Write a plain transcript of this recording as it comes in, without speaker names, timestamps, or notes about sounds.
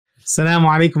Assalamu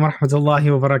alaikum wa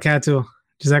rahmatullahi wa barakatuh.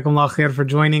 Jazakumullah khair for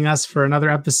joining us for another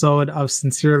episode of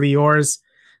Sincerely Yours.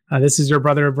 This is your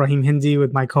brother Ibrahim Hindi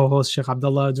with my co-host Sheikh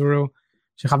Abdullah Aduru.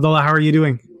 Sheikh Abdullah, how are you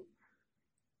doing?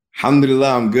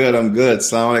 Alhamdulillah, I'm good.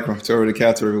 Assalamu alaikum wa rahmatullahi wa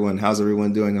barakatuh, everyone. How's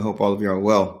everyone doing? I hope all of you are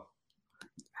well.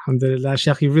 Alhamdulillah,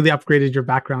 Sheikh, you really upgraded your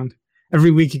background.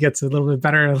 Every week it gets a little bit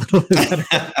better,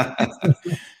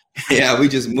 Yeah, we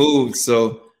just moved,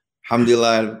 so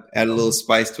alhamdulillah, add a little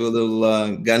spice to a little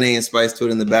Ghanaian spice to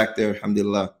it in the back there.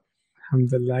 Alhamdulillah.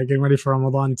 Alhamdulillah, getting ready for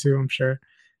Ramadan too, I'm sure.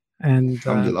 And yes,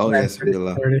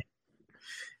 alhamdulillah.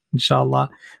 Inshallah.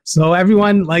 So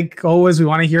everyone, like always, we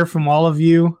want to hear from all of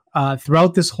you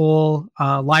throughout this whole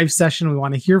live session. We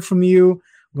want to hear from you.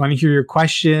 We want to hear your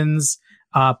questions.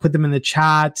 Put them in the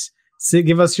chat.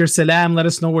 Give us your salam. Let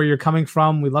us know where you're coming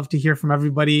from. We love to hear from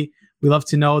everybody. We love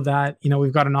to know that,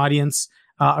 we've got an audience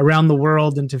around the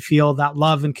world, and to feel that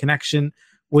love and connection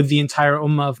with the entire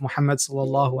ummah of Muhammad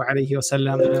sallallahu alaihi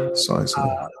wasallam.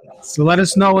 So let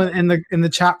us know in the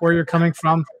chat where you're coming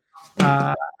from.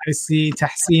 I see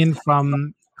Tahseen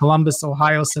from Columbus,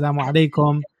 Ohio. Assalamu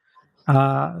alaikum.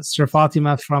 Sir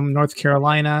Fatima from North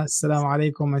Carolina. Assalamu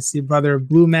alaikum. I see brother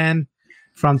Blue Man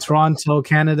from Toronto,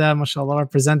 Canada. MashaAllah,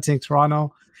 representing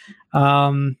Toronto.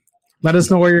 Let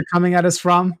us know where you're coming at us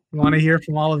from. We want to hear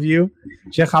from all of you.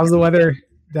 Sheikh, how's the weather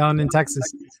down in Texas?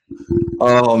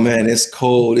 Oh man, it's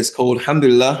cold. It's cold.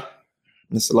 Alhamdulillah.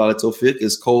 It's a lot of tawfiq.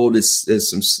 It's cold. There's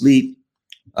some sleet.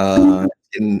 And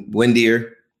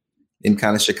windier in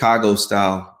kind of Chicago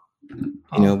style.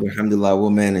 But alhamdulillah,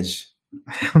 we'll manage.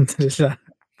 Alhamdulillah.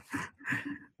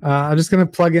 I'm just going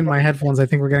to plug in my headphones. I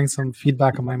think we're getting some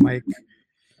feedback on my mic.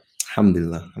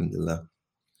 Alhamdulillah.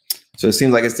 So it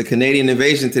seems like it's the Canadian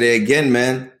invasion today again,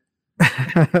 man.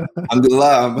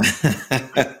 Alhamdulillah.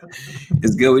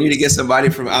 It's good. We need to get somebody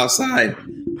from outside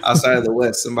of the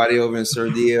West, somebody over in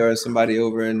Saudi or somebody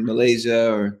over in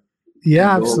Malaysia or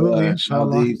Angola, absolutely,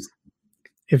 inshallah.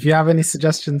 If you have any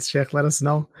suggestions, Sheikh, let us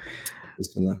know.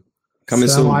 Coming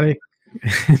soon.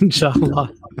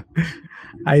 Inshallah.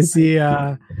 I see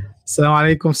Assalamu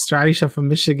alaikum, Sister Aisha from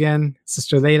Michigan,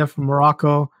 Sister Leila from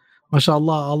Morocco.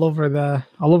 MashaAllah, all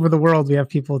over the world we have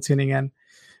people tuning in.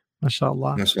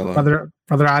 MashaAllah.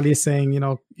 Brother Ali is saying,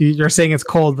 you're saying it's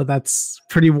cold, but that's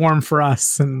pretty warm for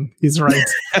us, and he's right.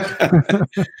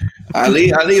 Ali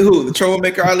who? The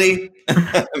troublemaker Ali?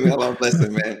 Allah bless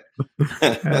him, man.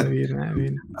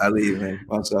 Ameen. Ali, man.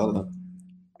 MashaAllah.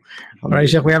 All right,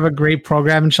 Sheikh, we have a great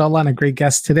program, inshallah, and a great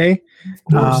guest today.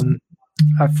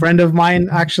 A friend of mine,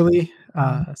 actually.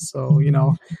 So,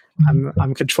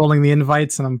 I'm controlling the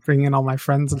invites and I'm bringing in all my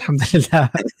friends,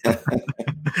 alhamdulillah.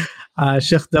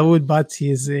 Sheikh Daood, but he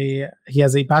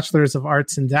has a Bachelor's of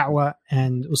Arts in Da'wah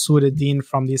and Usul ad-Din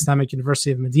from the Islamic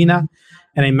University of Medina,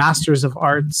 and a Master's of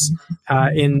Arts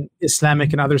in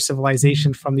Islamic and Other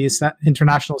Civilization from the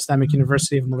International Islamic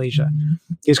University of Malaysia.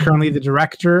 He is currently the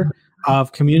Director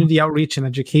of Community Outreach and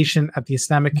Education at the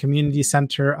Islamic Community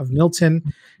Center of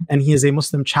Milton, and he is a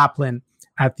Muslim chaplain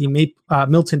at the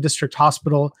Milton District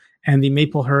Hospital and the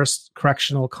Maplehurst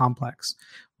Correctional Complex.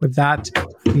 With that,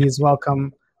 please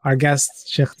welcome our guest,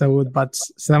 Sheikh Daood. But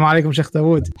Assalamu alaikum, Sheikh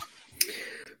Daood.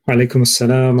 Wa alaikum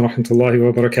assalam wa rahmatullahi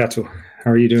wa barakatuh.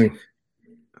 How are you doing?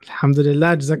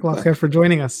 Alhamdulillah, Jazakallah khair for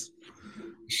joining us.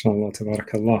 Inshallah,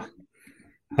 tabarakallah.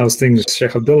 How's things,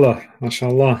 Sheikh Abdullah?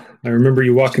 MashaAllah. I remember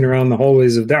you walking around the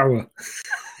hallways of Da'wah.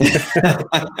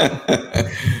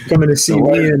 Coming to see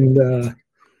me and a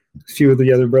few of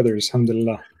the other brothers,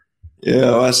 alhamdulillah.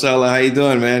 Yeah, mashallah. How you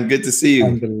doing, man? Good to see you.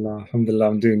 Alhamdulillah.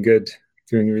 I'm doing good.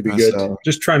 Doing really good.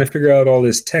 Just trying to figure out all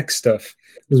this tech stuff.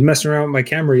 I was messing around with my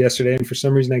camera yesterday, and for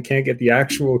some reason I can't get the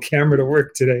actual camera to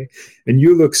work today. And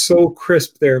you look so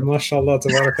crisp there, mashallah,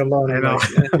 tabarakallah. I know.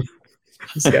 Like,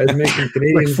 this guy's making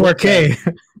Canadians like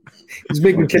 4K. He's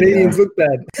making Canadians look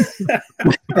bad.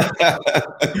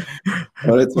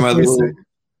 Well, it's my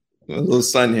little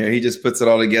son here. He just puts it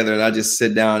all together, and I just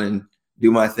sit down and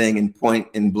do my thing and point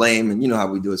and blame, and you know how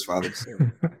we do as fathers. So.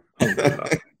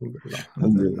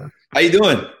 Alhamdulillah. How you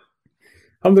doing?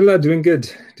 Alhamdulillah, doing good.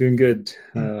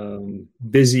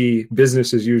 Busy,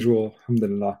 business as usual.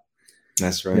 Alhamdulillah.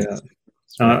 That's right. Yeah.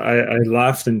 I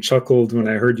laughed and chuckled when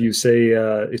I heard you say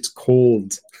it's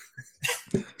cold.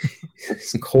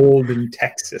 It's cold in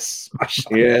Texas.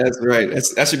 Yeah, that's right.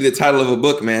 That should be the title of a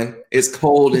book, man. It's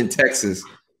cold in Texas.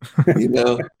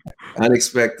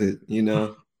 Unexpected.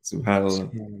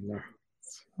 SubhanAllah.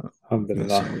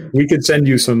 Alhamdulillah. We could send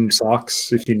you some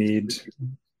socks if you need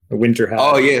a winter hat.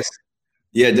 Oh, yes.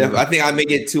 Yeah, definitely. I think I may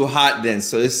get too hot then.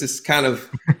 So it's just kind of,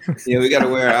 we got to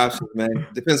wear our options, man.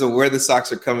 Depends on where the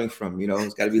socks are coming from.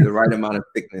 It's got to be the right amount of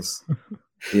thickness.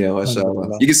 Yeah,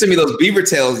 mashallah. You can send me those beaver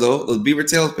tails though. Those beaver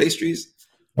tails pastries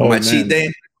on my cheat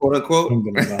day, quote unquote.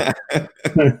 Get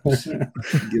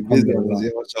busy on those, yeah,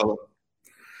 mashallah.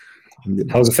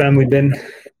 How's the family been?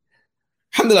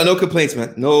 Alhamdulillah, no complaints,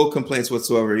 man. No complaints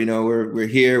whatsoever. You know, we're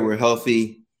here, we're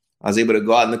healthy. I was able to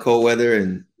go out in the cold weather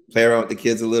and play around with the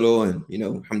kids a little, and you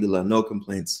know, alhamdulillah, no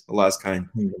complaints. Allah is kind.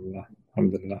 Alhamdulillah,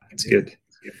 alhamdulillah. It's good.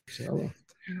 Inshallah.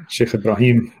 Sheikh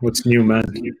Ibrahim, what's new, man?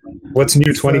 What's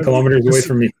new 20 kilometers away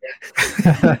from me?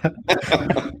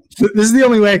 This is the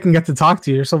only way I can get to talk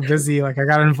to you. You're so busy. Like, I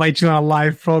got to invite you on a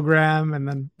live program,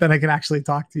 and then I can actually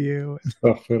talk to you.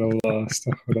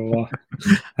 Astaghfirullah.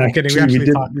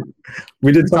 Actually,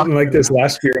 we did something like this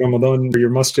last year in Ramadan for your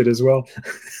masjid as well.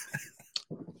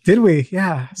 Did we?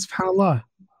 Yeah. SubhanAllah.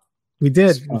 We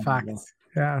did, in fact.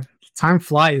 Yeah. Time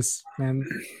flies, man.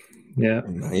 Yeah.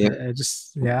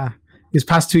 These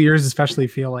past 2 years especially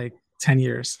feel like 10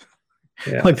 years.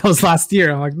 Yeah. Like that was last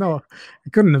year. I'm like, no,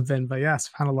 it couldn't have been. But yeah,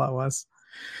 SubhanAllah it was.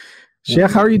 Sheikh,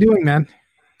 how are you doing, man?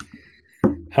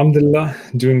 Alhamdulillah,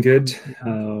 doing good.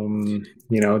 You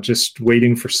know, just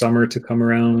waiting for summer to come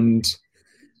around.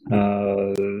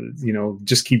 You know,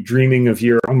 just keep dreaming of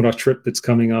your Umrah trip that's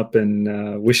coming up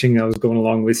and wishing I was going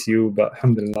along with you. But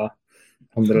alhamdulillah,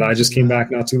 I just came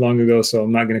back not too long ago, so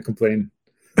I'm not going to complain.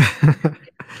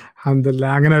 Alhamdulillah.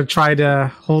 I'm going to try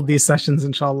to hold these sessions,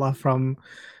 inshallah, from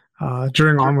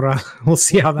during Umrah. We'll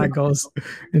see how that goes,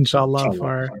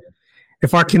 inshallah.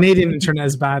 If our Canadian internet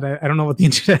is bad, I don't know what the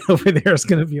internet over there is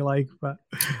going to be like. But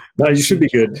no, you should be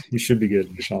good. You should be good,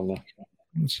 inshallah.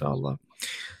 Inshallah.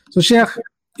 So, Sheikh,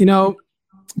 you know,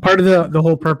 part of the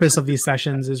whole purpose of these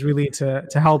sessions is really to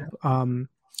help, you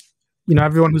know,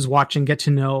 everyone who's watching get to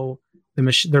know their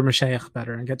mashayikh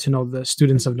better and get to know the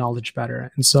students of knowledge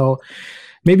better. And so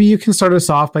maybe you can start us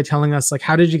off by telling us, like,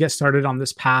 how did you get started on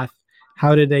this path?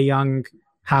 How did a young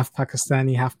half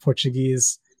Pakistani, half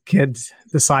Portuguese kid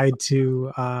decide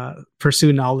to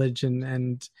pursue knowledge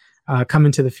and come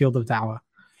into the field of da'wah?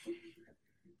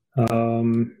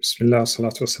 Bismillah,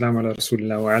 salatu wassalamu ala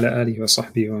rasulillah wa ala alihi wa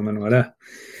sahbihi wa man walah.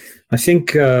 I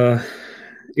think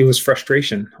it was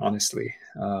frustration, honestly.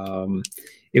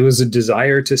 It was a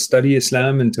desire to study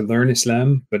Islam and to learn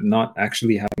Islam, but not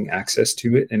actually having access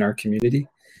to it in our community.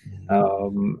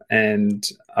 And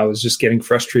I was just getting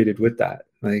frustrated with that.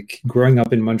 Like growing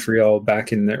up in Montreal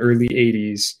back in the early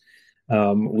 80s,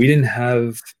 we didn't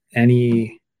have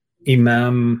any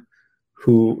imam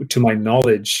who, to my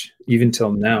knowledge, even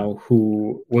till now,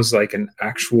 who was like an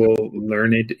actual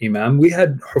learned imam. We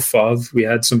had hufaz, we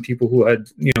had some people who had,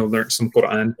 you know, learned some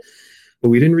Quran, but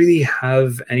we didn't really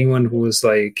have anyone who was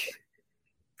like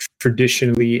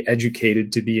traditionally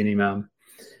educated to be an imam.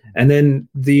 And then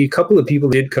the couple of people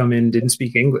did come in, didn't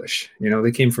speak English. You know,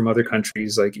 they came from other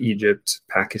countries like Egypt,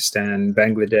 Pakistan,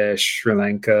 Bangladesh, Sri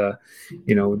Lanka,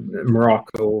 you know,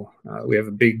 Morocco. We have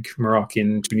a big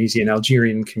Moroccan, Tunisian,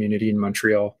 Algerian community in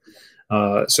Montreal.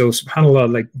 So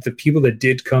subhanAllah, like the people that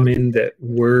did come in that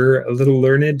were a little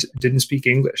learned didn't speak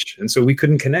English. And so we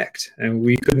couldn't connect and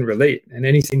we couldn't relate. And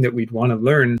anything that we'd want to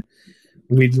learn,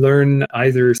 we'd learn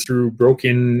either through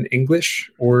broken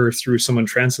English or through someone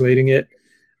translating it.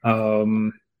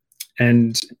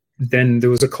 And then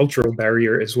there was a cultural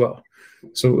barrier as well.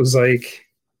 So it was like,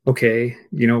 okay,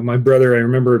 you know, I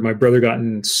remember my brother got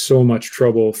in so much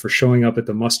trouble for showing up at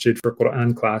the masjid for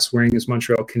Quran class wearing his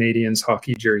Montreal Canadiens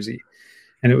hockey jersey.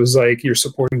 And it was like, you're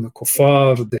supporting the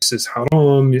kuffar, this is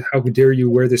haram, how dare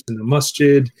you wear this in the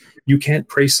masjid, you can't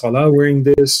pray salah wearing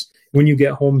this, when you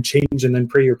get home change and then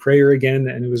pray your prayer again.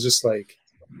 And it was just like,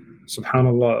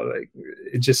 subhanAllah, like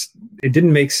it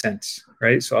didn't make sense,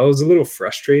 right? So I was a little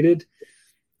frustrated.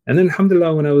 And then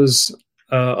alhamdulillah, when I was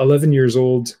 11 years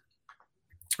old,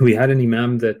 we had an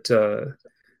imam that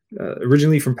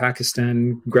originally from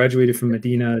Pakistan, graduated from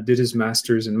Medina, did his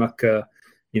master's in Mecca,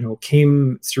 you know,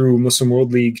 came through Muslim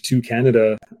World League to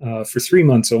Canada for 3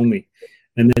 months only.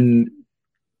 And then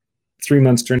 3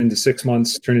 months turned into 6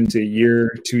 months, turned into a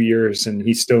year, 2 years, and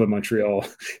he's still in Montreal,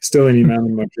 still an imam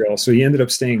in Montreal. So he ended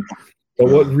up staying. But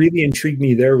what really intrigued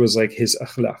me there was like his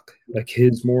akhlaq, like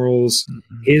his morals,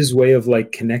 his way of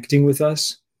like connecting with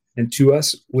us and to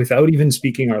us without even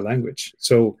speaking our language.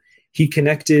 So he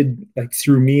connected like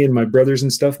through me and my brothers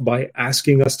and stuff by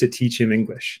asking us to teach him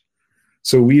English.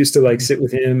 So we used to like sit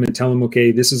with him and tell him,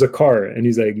 okay, this is a car. And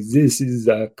he's like, this is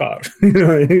a car. You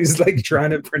know, and he's like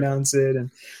trying to pronounce it.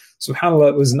 And subhanAllah,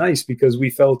 it was nice because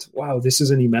we felt, wow, this is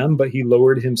an imam, but he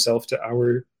lowered himself to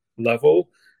our level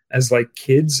as like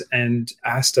kids and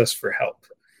asked us for help.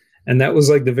 And that was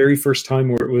like the very first time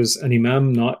where it was an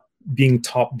imam not being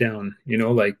top down, you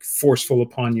know, like forceful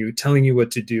upon you, telling you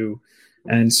what to do.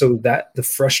 And so that the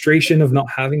frustration of not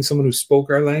having someone who spoke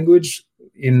our language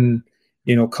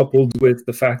coupled with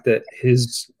the fact that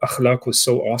his akhlaq was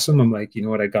so awesome, I'm like, you know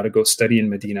what, I got to go study in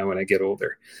Medina when I get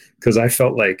older, because I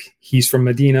felt like he's from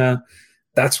Medina.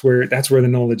 That's where the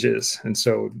knowledge is. And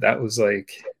so that was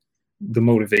like the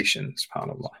motivation,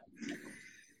 subhanAllah.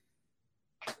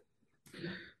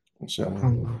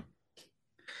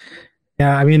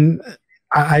 Yeah, I mean,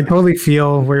 I totally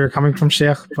feel where you're coming from,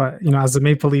 Sheikh, but as a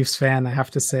Maple Leafs fan, I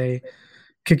have to say,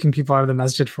 kicking people out of the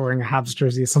masjid for wearing a Habs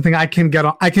jersey is something I can get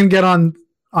on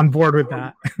board with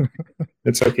that.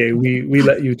 It's okay. We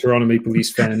let you Toronto Maple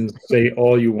Leafs fans say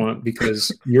all you want,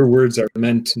 because your words are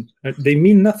they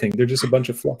mean nothing. They're just a bunch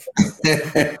of fluff.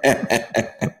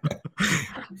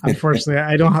 Unfortunately,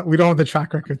 we don't have the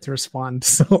track record to respond,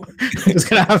 so I'm just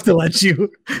gonna have to let you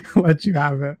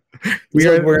have it.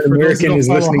 Where an American is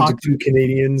listening to two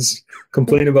Canadians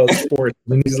complain about sports,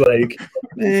 and he's like,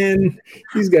 "Man,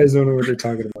 these guys don't know what they're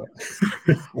talking about."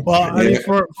 Well, I mean,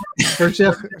 for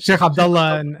Sheikh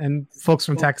Abdullah and folks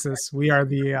from Texas, we're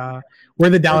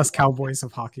the Dallas Cowboys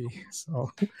of hockey.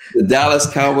 So the Dallas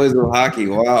Cowboys of hockey.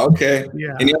 Wow. Okay.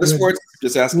 Yeah. Any other sports?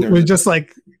 Just asking. We're just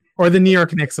or the New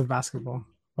York Knicks of basketball.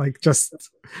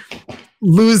 Just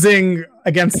losing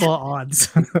against all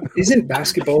odds. Isn't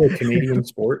basketball a Canadian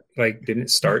sport? Didn't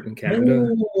it start in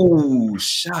Canada? Oh,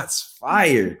 shots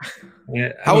fired.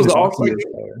 Yeah, How was the All-Star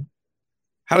game?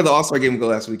 How did the All-Star game go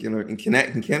last week in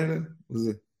Canada? Was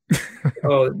it?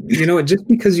 Oh, just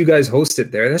because you guys host it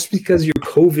there, that's because your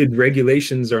COVID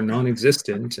regulations are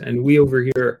non-existent, and we over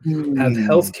here have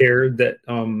healthcare that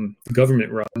the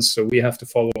government runs, so we have to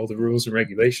follow all the rules and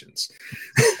regulations.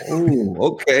 Oh,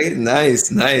 okay, nice.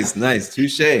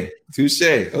 Touche.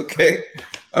 Okay,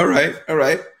 all right.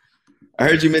 I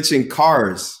heard you mention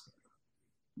cars.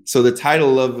 So the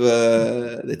title of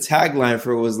the tagline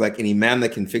for it was like an imam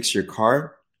that can fix your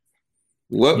car.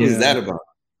 What was that about?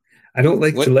 I don't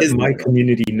like to let my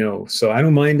community know. So I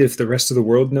don't mind if the rest of the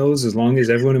world knows, as long as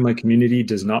everyone in my community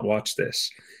does not watch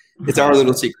this. It's our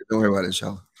little secret. Don't worry about it,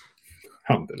 inshallah.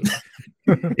 Alhamdulillah.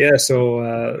 Yeah,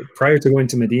 so prior to going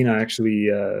to Medina, I actually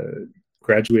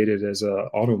graduated as an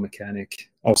auto mechanic,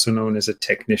 also known as a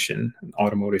technician, an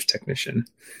automotive technician.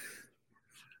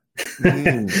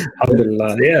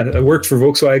 Alhamdulillah. Yeah, I worked for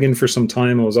Volkswagen for some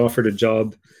time. I was offered a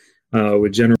job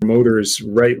with General Motors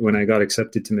right when I got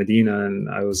accepted to Medina, and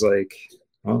I was like,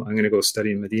 well, I'm going to go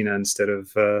study in Medina instead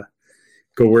of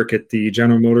go work at the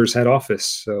General Motors head office.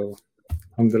 So,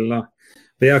 alhamdulillah.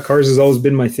 But yeah, cars has always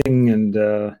been my thing, and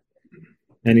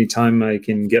anytime I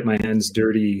can get my hands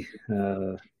dirty,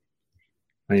 I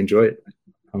enjoy it.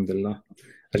 Alhamdulillah.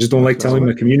 I just don't like telling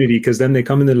my community, because then they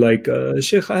come and they're like,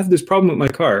 Sheikh, I have this problem with my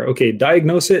car. Okay,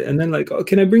 diagnose it, and then like, oh,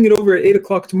 can I bring it over at 8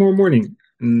 o'clock tomorrow morning?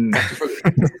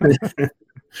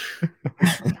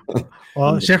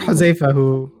 Well, Sheikh Huzaifa,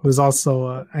 who's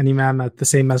also an imam at the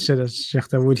same masjid as Sheikh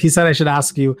Daood, he said I should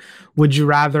ask you, would you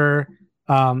rather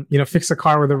fix a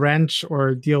car with a wrench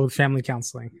or deal with family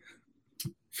counseling?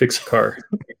 Fix a car.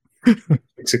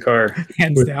 Fix a car.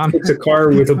 Hands down. Fix a car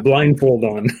with a blindfold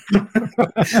on.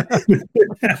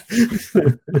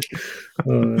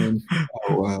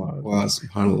 Wow,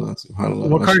 subhanAllah.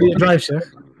 What car do you drive, Sheikh?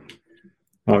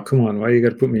 Oh, come on. Why you got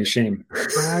to put me to shame?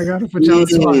 I got to put you on the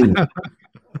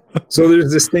spot. So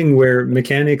there's this thing where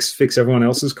mechanics fix everyone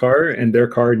else's car and their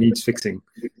car needs fixing,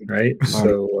 right?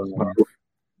 So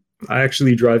I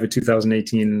actually drive a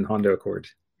 2018 Honda Accord.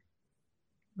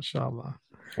 Mashallah.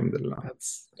 Alhamdulillah.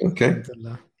 That's okay.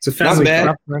 Alhamdulillah. It's a family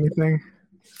car. Or anything?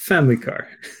 Family car.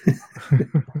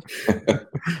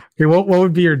 Okay, what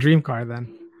would be your dream car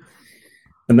then?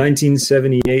 A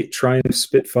 1978 Triumph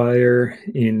Spitfire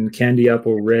in candy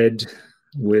apple red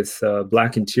with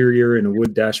black interior and a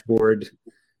wood dashboard,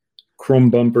 chrome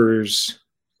bumpers,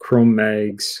 chrome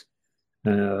mags,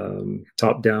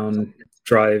 top down,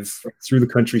 drive through the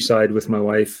countryside with my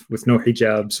wife with no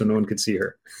hijab so no one could see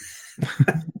her.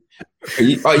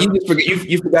 You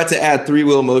forgot to add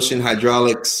 3-wheel motion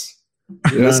hydraulics.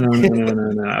 No.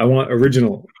 I want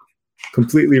original,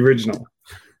 completely original.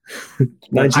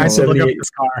 1978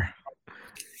 car.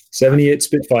 78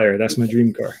 Spitfire. That's my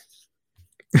dream car.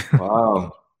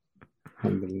 Wow.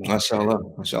 Mashallah.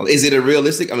 Is it a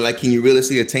realistic? I mean, like, can you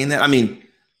realistically attain that? I mean,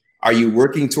 are you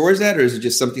working towards that, or is it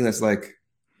just something that's like,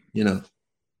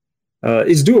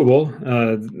 it's doable.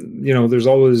 There's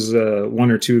always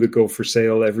one or two that go for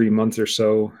sale every month or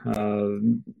so,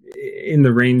 in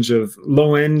the range of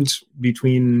low end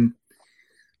between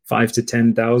 5,000 to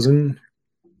 10,000.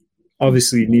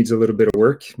 Obviously, it needs a little bit of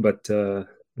work, but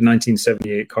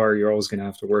 1978 car, you're always going to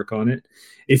have to work on it.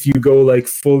 If you go like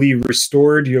fully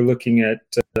restored, you're looking at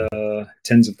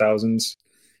tens of thousands.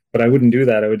 But I wouldn't do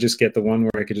that. I would just get the one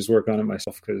where I could just work on it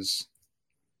myself because,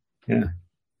 yeah.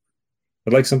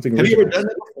 I'd like something. Have you ever done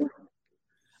that before?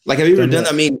 Like, have you ever done?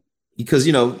 I mean, because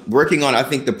working on. I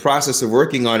think the process of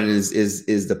working on it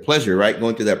is the pleasure, right?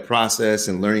 Going through that process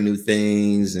and learning new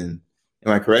things. And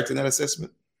am I correct in that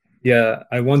assessment? Yeah,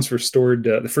 I once restored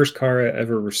the first car I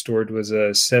ever restored was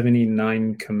a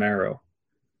 '79 Camaro.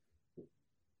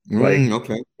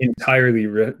 Okay. Entirely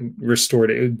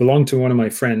restored it. It belonged to one of my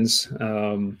friends,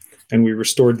 and we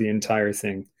restored the entire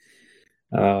thing.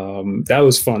 That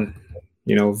was fun.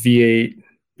 V8,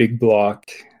 big block,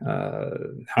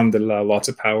 alhamdulillah, lots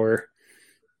of power,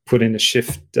 put in a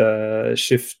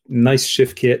nice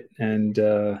shift kit, and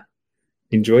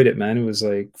enjoyed it, man. It was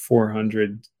like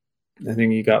 400, I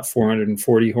think you got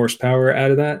 440 horsepower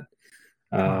out of that.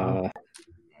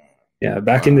 Yeah,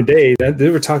 back in the day, that they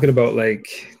were talking about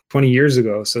like 20 years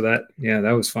ago. So that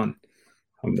was fun.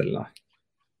 Alhamdulillah.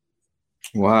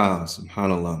 Wow,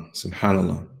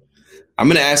 subhanallah. I'm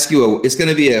going to ask you, it's going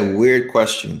to be a weird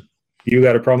question. You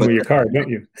got a problem with your car, don't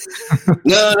you?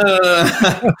 No.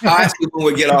 I'll ask you when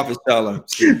we get off, inshallah.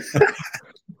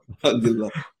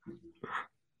 Alhamdulillah.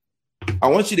 I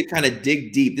want you to kind of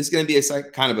dig deep. This is going to be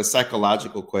kind of a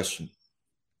psychological question.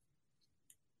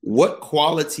 What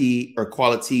quality or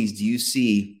qualities do you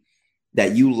see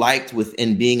that you liked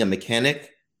within being a mechanic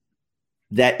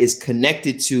that is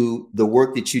connected to the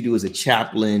work that you do as a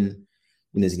chaplain,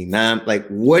 as an imam? Like,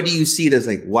 what do you see that's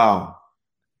like, wow,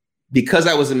 because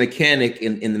I was a mechanic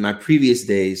in my previous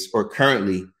days or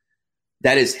currently,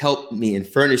 that has helped me and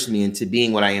furnished me into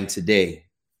being what I am today,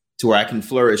 to where I can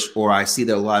flourish, or I see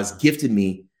that Allah has gifted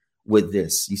me with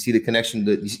this. You see the connection?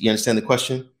 You understand the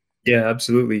question? Yeah,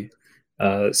 absolutely.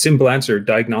 Simple answer,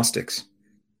 diagnostics.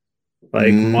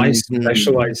 Like my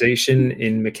specialization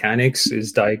in mechanics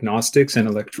is diagnostics and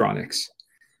electronics,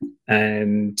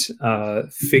 and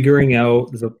figuring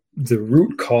out the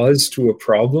root cause to a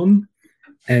problem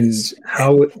and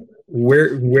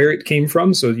where it came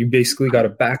from. So you basically got to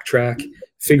backtrack,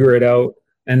 figure it out,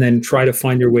 and then try to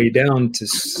find your way down to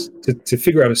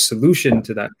figure out a solution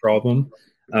to that problem,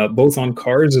 both on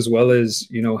cars as well as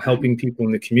helping people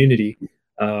in the community.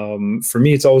 For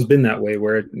me, it's always been that way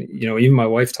where, even my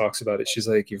wife talks about it. She's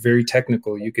like, you're very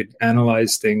technical. You could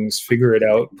analyze things, figure it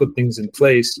out, put things in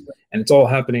place, and it's all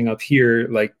happening up here,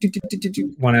 like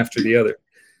one after the other.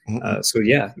 So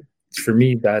yeah, for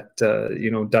me, that,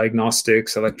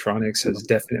 diagnostics, electronics has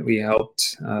definitely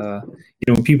helped.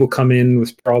 When people come in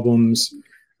with problems,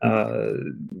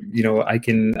 I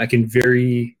can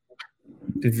very,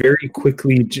 very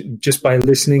quickly, just by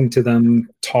listening to them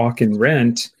talk and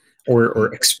rant,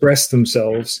 or express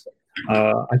themselves,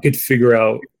 I could figure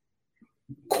out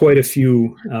quite a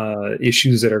few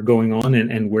issues that are going on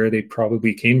and where they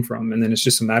probably came from. And then it's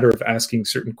just a matter of asking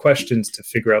certain questions to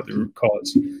figure out the root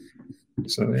cause.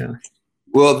 So, yeah.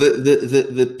 Well,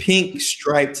 the pink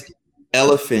striped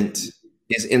elephant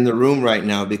is in the room right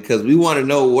now because we want to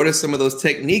know, what are some of those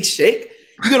techniques, Sheikh?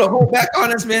 You're going to hold back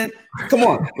on us, man? Come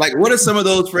on. Like, what are some of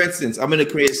those, for instance? I'm going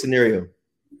to create a scenario.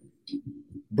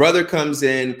 Brother comes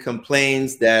in,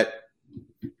 complains that,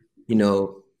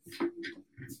 the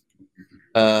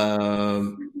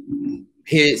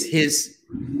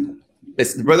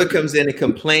brother comes in and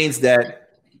complains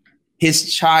that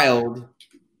his child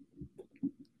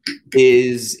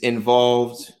is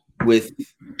involved with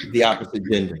the opposite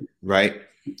gender, right?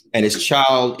 And his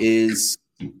child is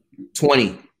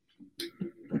 20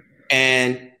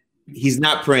 and he's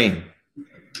not praying.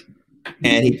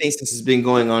 And he thinks this has been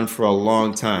going on for a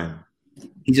long time.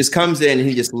 He just comes in and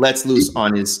he just lets loose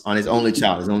on his only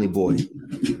child, his only boy.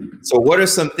 So what are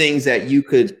some things that you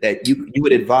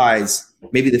would advise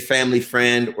maybe the family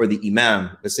friend or the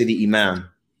imam, let's say the imam,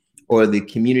 or the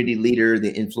community leader,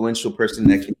 the influential person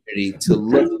in that community, to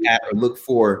look at or look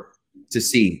for to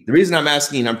see? The reason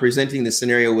I'm presenting the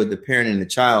scenario with the parent and the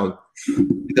child,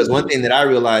 because one thing that I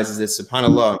realize is that,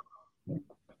 subhanAllah,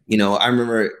 I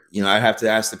remember, I have to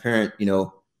ask the parent,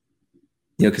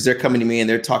 because they're coming to me and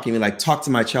they're talking to me like, talk to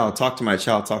my child. I'm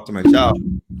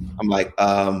like,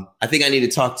 I think I need to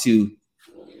talk to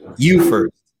you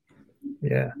first.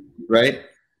 Yeah. Right.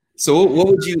 So what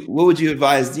would you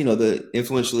advise, the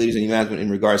influential leaders in management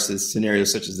in regards to scenarios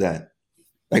such as that,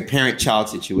 like parent-child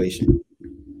situation?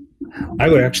 I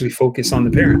would actually focus on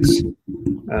the parents.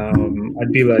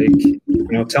 I'd be like,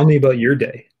 tell me about your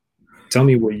day. Tell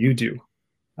me what you do.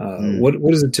 What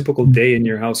does a typical day in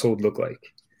your household look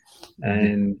like?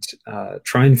 And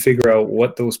try and figure out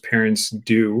what those parents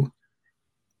do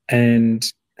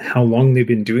and how long they've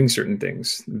been doing certain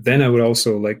things. Then I would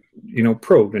also like,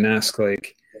 probe and ask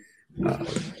like,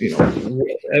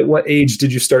 at what age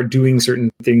did you start doing certain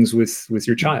things with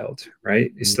your child,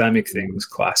 right? Islamic things,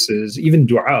 classes, even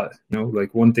dua,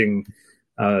 like one thing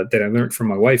that I learned from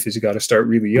my wife is you got to start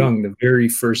really young. The very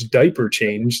first diaper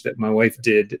change that my wife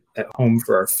did at home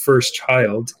for our first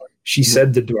child, she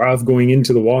said the dua of going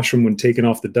into the washroom when taking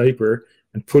off the diaper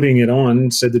and putting it on,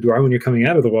 said the dua when you're coming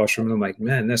out of the washroom. And I'm like,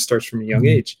 man, that starts from a young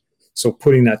age. So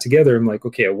putting that together, I'm like,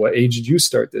 okay, at what age did you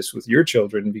start this with your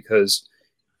children? Because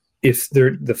if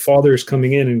the father is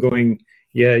coming in and going,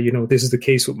 yeah, this is the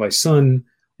case with my son,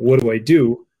 what do I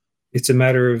do? It's a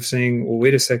matter of saying, well,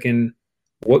 wait a second,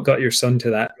 what got your son to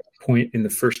that point in the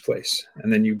first place?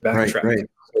 And then you backtrack. Right.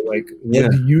 So like,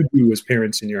 what do you do as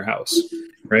parents in your house?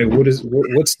 Right? What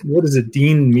does a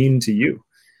deen mean to you?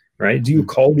 Right? Do you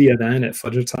call the adhan at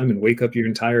Fajr time and wake up your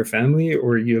entire family?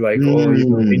 Or are you like, they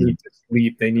need to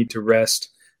sleep, they need to rest?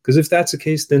 Because if that's the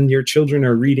case, then your children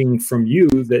are reading from you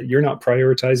that you're not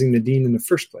prioritizing the deen in the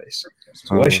first place.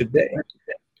 So why should they?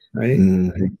 Right?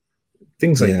 Mm-hmm.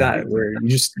 Things like that, where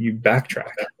you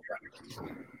backtrack.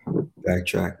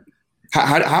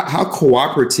 How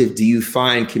cooperative do you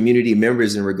find community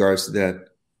members in regards to that?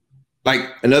 Like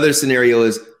another scenario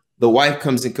is the wife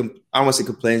comes and I don't want to say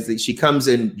complains, that she comes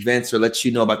and vents or lets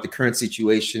you know about the current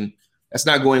situation that's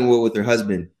not going well with her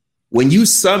husband. When you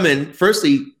summon,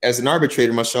 firstly, as an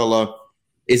arbitrator, mashallah,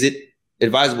 is it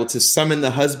advisable to summon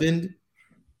the husband?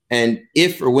 And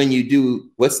if or when you do,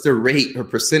 what's the rate or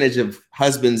percentage of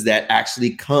husbands that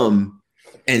actually come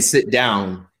and sit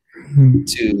down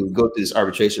to go through this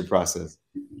arbitration process?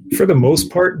 For the most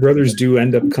part, brothers do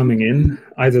end up coming in.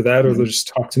 Either that or they'll just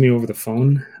talk to me over the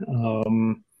phone.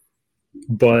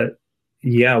 But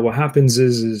yeah, what happens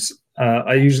is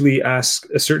I usually ask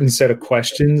a certain set of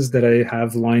questions that I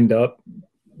have lined up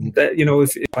that,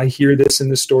 if I hear this in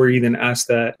the story, then ask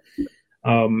that.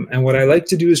 And what I like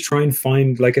to do is try and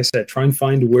find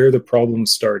where the problem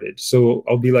started. So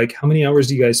I'll be like, how many hours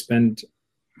do you guys spend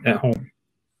at home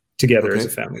together as a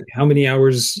family? How many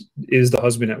hours is the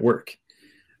husband at work?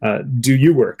 Do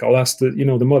you work? I'll ask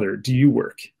the mother, do you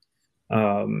work?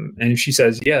 And if she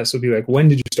says yes, I'll be like, when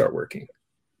did you start working?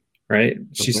 Right?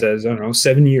 She says, I don't know,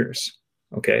 7 years.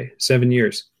 Okay, 7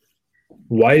 years.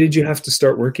 Why did you have to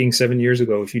start working 7 years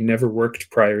ago if you never worked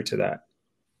prior to that?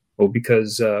 Well,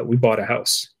 because we bought a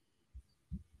house.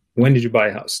 When did you buy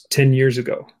a house? 10 years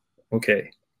ago.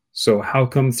 Okay, so how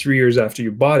come 3 years after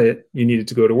you bought it, you needed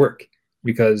to go to work?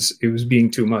 Because it was being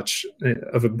too much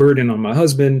of a burden on my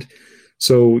husband.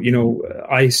 So,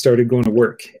 I started going to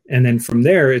work. And then from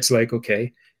there, it's like,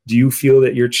 okay, do you feel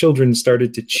that your children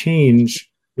started to change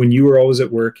when you were always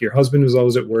at work, your husband was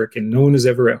always at work, and no one is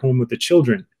ever at home with the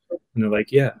children? And they're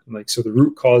like, yeah. I'm like, so the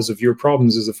root cause of your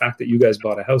problems is the fact that you guys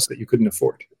bought a house that you couldn't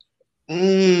afford.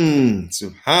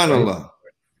 Subhanallah. Right?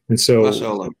 And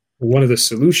so one of the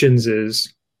solutions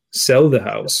is sell the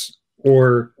house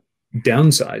or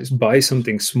downsize, buy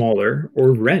something smaller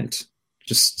or rent.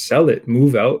 Just sell it,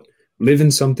 move out, live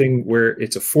in something where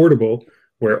it's affordable,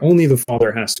 where only the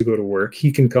father has to go to work.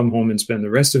 He can come home and spend the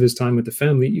rest of his time with the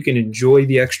family. You can enjoy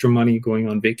the extra money going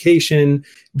on vacation,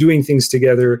 doing things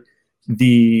together.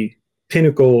 The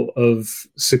pinnacle of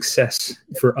success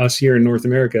for us here in North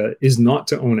America is not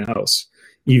to own a house,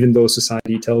 even though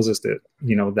society tells us that,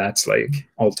 that's like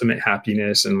ultimate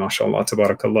happiness and mashallah,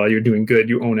 tabarakallah, you're doing good,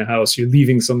 you own a house, you're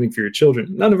leaving something for your children.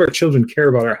 None of our children care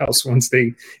about our house once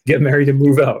they get married and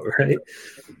move out, right?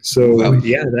 So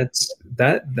yeah,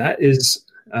 that is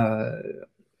a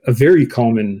very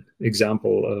common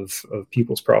example of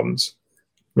people's problems,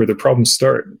 where the problems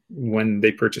start when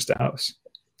they purchased a house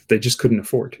that they just couldn't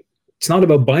afford. It's not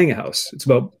about buying a house. It's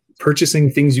about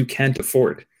purchasing things you can't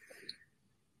afford.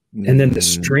 And then the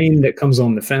strain that comes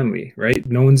on the family, right?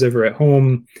 No one's ever at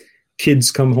home.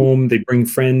 Kids come home, they bring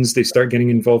friends, they start getting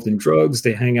involved in drugs,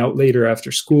 they hang out later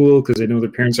after school because they know their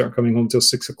parents aren't coming home till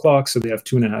 6 o'clock, so they have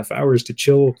 2.5 hours to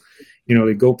chill.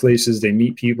 They go places, they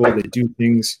meet people, they do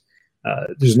things.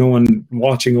 There's no one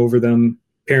watching over them.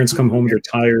 Parents come home, they're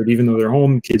tired, even though they're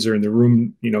home. Kids are in the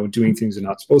room, doing things they're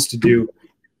not supposed to do.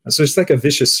 So it's like a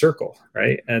vicious circle,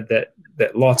 right? And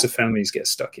that lots of families get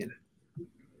stuck in.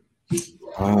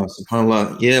 Wow,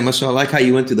 subhanAllah. Yeah, mashallah, I like how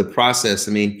you went through the process.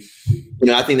 I mean,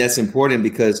 I think that's important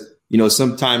because,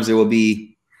 sometimes there will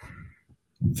be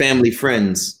family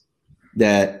friends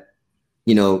that,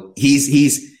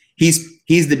 he's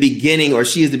the beginning or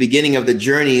she is the beginning of the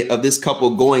journey of this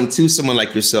couple going to someone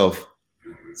like yourself.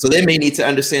 So they may need to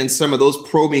understand some of those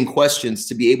probing questions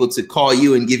to be able to call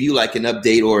you and give you like an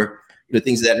update or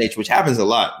things of that nature, which happens a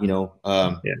lot,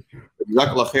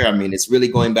 Jazakallah khair, I mean, it's really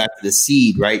going back to the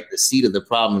seed, right? The seed of the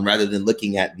problem, rather than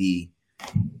looking at the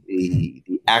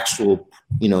actual,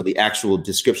 the actual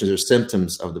descriptions or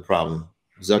symptoms of the problem.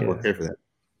 Jazakallah khair for that.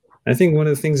 I think one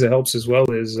of the things that helps as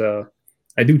well is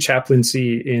I do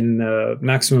chaplaincy in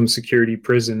maximum security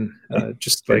prison,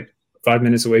 just like 5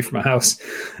 minutes away from my house.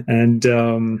 And,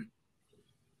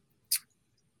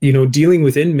 dealing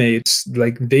with inmates,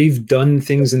 like they've done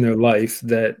things in their life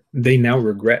that they now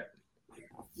regret.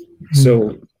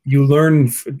 So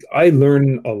I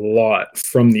learn a lot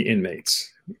from the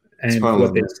inmates and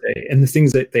what they say and the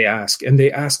things that they ask. And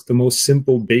they ask the most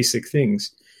simple, basic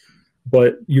things.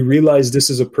 But you realize this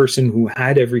is a person who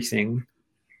had everything,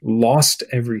 lost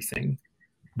everything,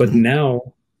 but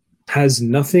now has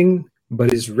nothing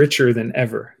but is richer than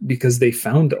ever because they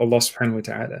found Allah subhanahu wa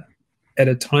ta'ala at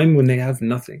a time when they have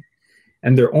nothing.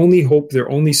 And their only hope, their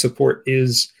only support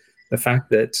is the fact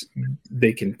that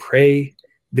they can pray.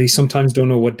 They sometimes don't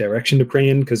know what direction to pray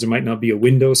in because there might not be a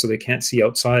window, so they can't see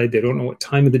outside. They don't know what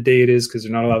time of the day it is because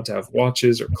they're not allowed to have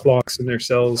watches or clocks in their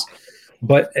cells.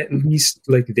 But at least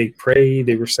like they pray,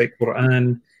 they recite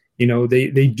Quran,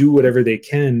 they do whatever they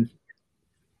can.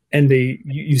 And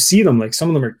you see them, like some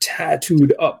of them are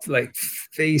tattooed up, like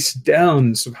face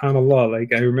down, subhanAllah.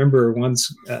 Like I remember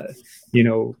once,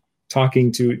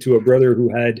 talking to a brother who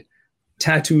had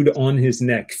tattooed on his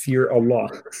neck, fear Allah.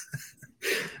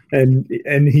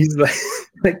 and he's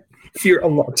like, fear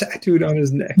Allah, tattooed on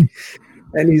his neck.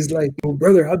 And he's like, oh,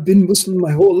 brother, I've been Muslim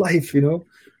my whole life,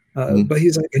 But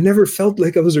he's like, I never felt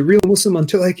like I was a real Muslim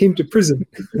until I came to prison.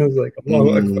 I was like,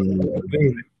 Allahu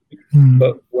Akbar.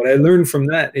 But what I learned from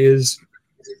that is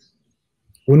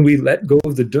when we let go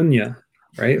of the dunya,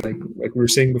 right? Like we were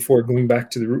saying before, going back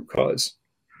to the root cause,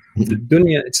 the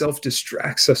dunya itself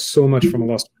distracts us so much from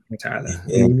Allah subhanahu wa ta'ala.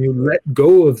 And when you let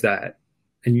go of that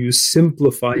and you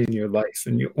simplify in your life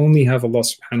and you only have Allah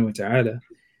subhanahu wa ta'ala,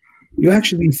 you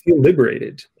actually feel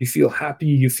liberated. You feel happy.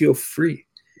 You feel free.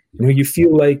 You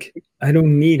feel like I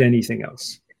don't need anything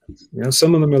else.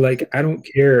 Some of them are like, I don't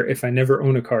care if I never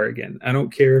own a car again. I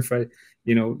don't care if I,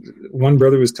 one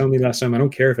brother was telling me last time, I don't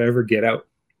care if I ever get out.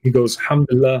 He goes,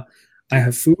 alhamdulillah, I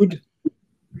have food,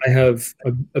 I have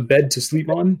a bed to sleep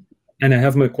on, and I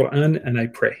have my Quran and I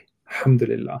pray.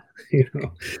 Alhamdulillah.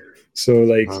 So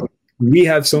like we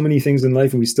have so many things in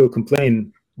life and we still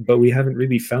complain, but we haven't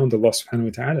really found Allah subhanahu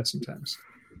wa ta'ala sometimes.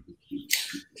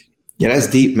 Yeah, that's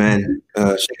deep, man.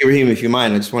 Sheikh Ibrahim, if you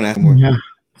mind, I just want to ask more. Yeah.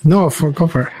 No, go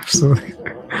for it. Absolutely.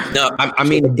 No, I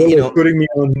mean, putting me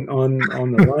on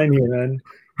the line here, man.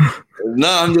 No,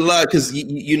 alhamdulillah, because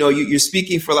you're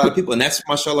speaking for a lot of people, and that's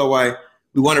mashallah why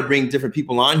we want to bring different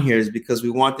people on here, is because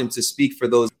we want them to speak for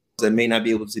those that may not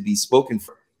be able to be spoken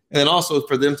for, and then also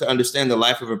for them to understand the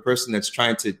life of a person that's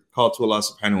trying to call to Allah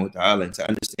subhanahu wa ta'ala, and to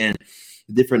understand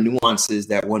the different nuances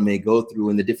that one may go through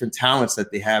and the different talents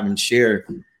that they have and share.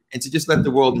 And to just let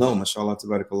the world know, mashallah,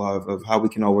 tabarakallah, of how we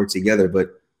can all work together. But,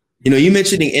 you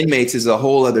mentioning inmates is a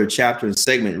whole other chapter and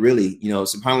segment, really.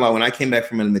 SubhanAllah, when I came back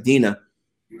from Medina,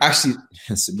 actually,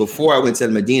 before I went to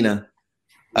Medina,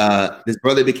 this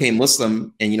brother became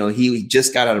Muslim and, he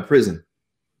just got out of prison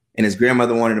and his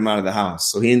grandmother wanted him out of the house.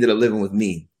 So he ended up living with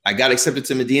me. I got accepted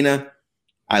to Medina.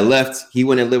 I left. He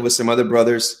went and lived with some other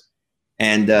brothers.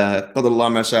 And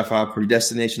Qadar Allah,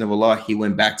 predestination of Allah, he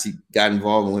got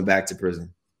involved and went back to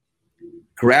prison.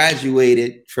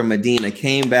 Graduated from Medina,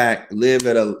 came back, lived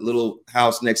at a little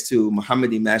house next to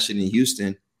Muhammadi Masjid in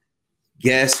Houston.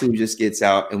 Guess who just gets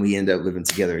out and we end up living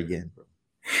together again, bro?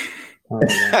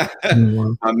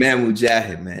 My man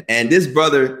Mujahid, man. And this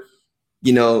brother,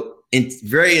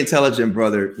 very intelligent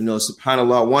brother,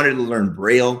 subhanAllah, wanted to learn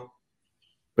Braille.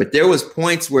 But there was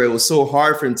points where it was so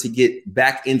hard for him to get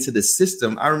back into the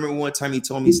system. I remember one time he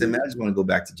told me, he said, man, I just want to go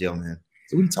back to jail, man.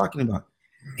 So what are you talking about?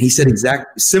 He said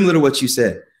exactly similar to what you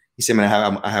said. He said,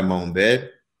 man, I have my own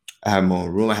bed. I have my own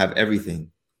room. I have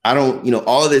everything. I don't,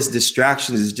 all of this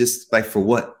distractions is just like for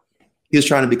what? He was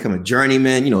trying to become a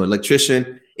journeyman,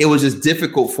 electrician. It was just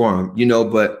difficult for him,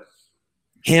 but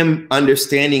him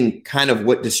understanding kind of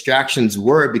what distractions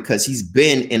were because he's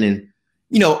been in an,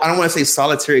 I don't want to say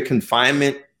solitary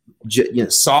confinement,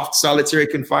 soft solitary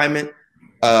confinement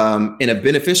in a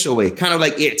beneficial way, kind of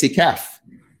like i'tikaf.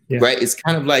 Yeah. Right. It's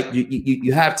kind of like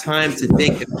you have time to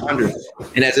think and ponder.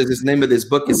 And as the name of this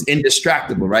book is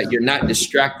indistractable, right? You're not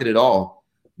distracted at all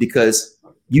because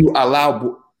you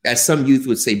allow, as some youth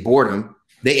would say, boredom.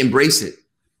 They embrace it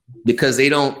because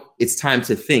it's time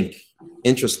to think,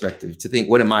 introspective, to think,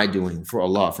 what am I doing for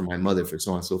Allah, for my mother, for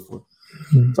so on and so forth.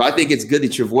 Mm-hmm. So I think it's good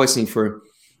that you're voicing for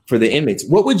the inmates.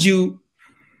 What would you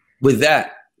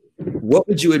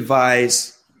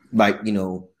advise, like,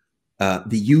 the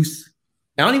youth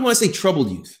I don't even want to say troubled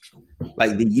youth,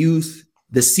 like the youth,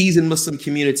 the seasoned Muslim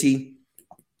community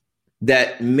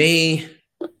that may,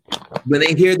 when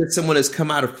they hear that someone has come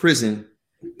out of prison,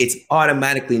 it's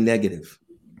automatically negative.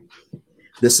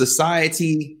 The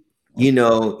society, you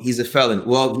know, he's a felon.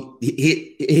 Well,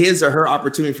 his or her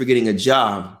opportunity for getting a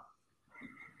job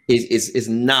is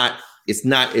not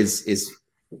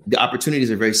the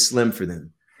opportunities are very slim for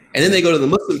them. And then they go to the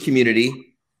Muslim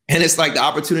community and it's like the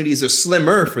opportunities are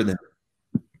slimmer for them.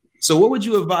 So what would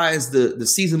you advise the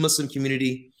seasoned Muslim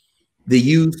community, the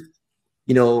youth,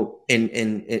 you know, and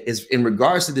in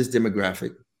regards to this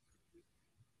demographic,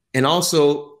 and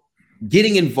also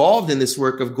getting involved in this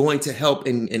work of going to help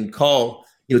and call,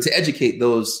 you know, to educate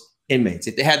those inmates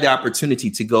if they had the opportunity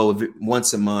to go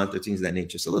once a month or things of that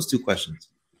nature? So those two questions.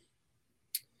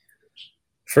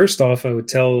 First off, I would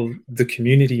tell the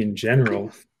community in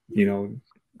general, you know,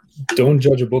 don't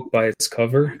judge a book by its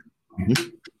cover,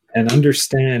 and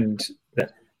understand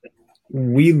that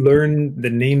we learn the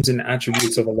names and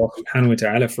attributes of Allah subhanahu wa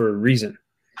ta'ala for a reason.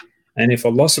 And if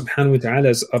Allah subhanahu wa ta'ala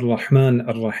is Ar-Rahman,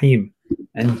 Ar-Rahim,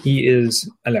 and He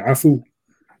is Al-Afu,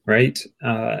 right?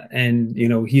 And, you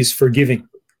know, He's forgiving,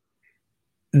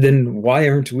 then why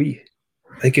aren't we?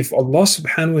 Like, if Allah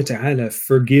subhanahu wa ta'ala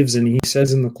forgives, and He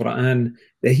says in the Quran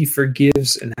that He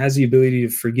forgives and has the ability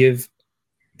to forgive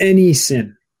any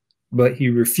sin, but He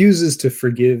refuses to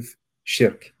forgive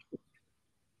shirk,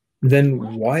 then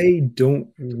why don't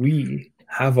we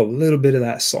have a little bit of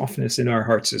that softness in our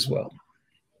hearts as well?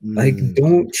 Like,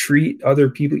 don't treat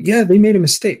other people. Yeah, they made a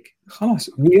mistake.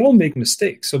 We all make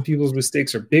mistakes. Some people's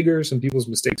mistakes are bigger. Some people's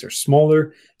mistakes are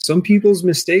smaller. Some people's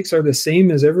mistakes are the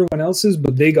same as everyone else's,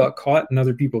 but they got caught and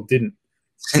other people didn't.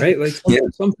 Right? Like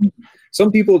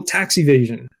some people tax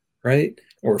evasion, right?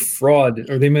 Or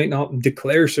fraud, or they might not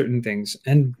declare certain things.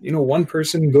 And, you know, one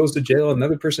person goes to jail,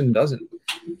 another person doesn't.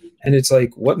 And it's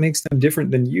like, what makes them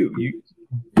different than you?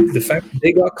 The fact that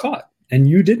they got caught and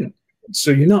you didn't.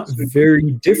 So you're not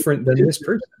very different than this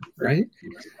person, right?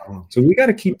 So we got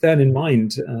to keep that in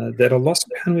mind, that Allah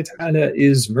subhanahu wa ta'ala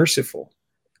is merciful.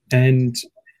 And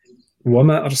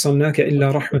وَمَا أَرْسَلْنَاكَ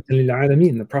إِلَّا رَحْمَةً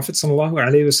لِلْعَالَمِينَ. The Prophet sallallahu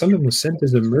alayhi wa sallam was sent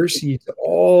as a mercy to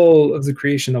all of the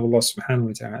creation of Allah subhanahu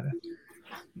wa ta'ala.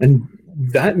 And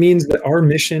that means that our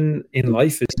mission in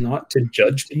life is not to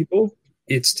judge people,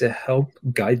 it's to help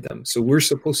guide them. So we're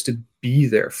supposed to be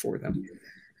there for them.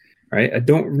 Right? I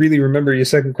don't really remember your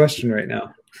second question right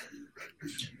now.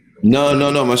 No,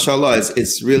 mashallah.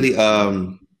 It's really,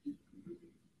 I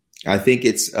think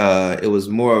it was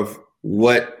more of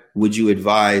what would you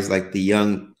advise, like the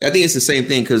young, I think it's the same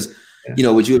thing. Cause you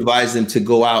know, would you advise them to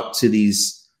go out to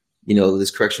these, you know,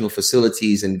 these correctional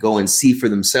facilities and go and see for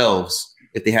themselves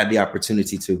if they had the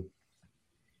opportunity to?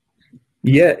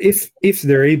 Yeah. If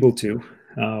they're able to,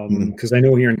 because I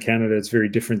know here in Canada it's very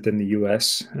different than the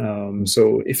US.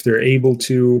 So if they're able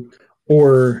to,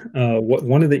 or what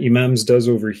one of the imams does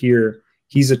over here,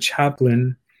 he's a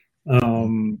chaplain,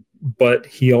 but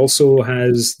he also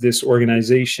has this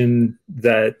organization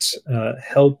that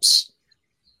helps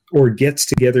or gets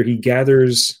together. He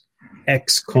gathers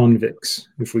ex-convicts,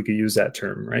 if we could use that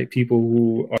term, right? People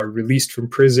who are released from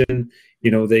prison,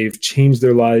 you know, they've changed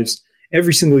their lives.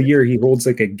 Every single year, he holds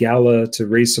like a gala to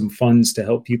raise some funds to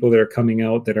help people that are coming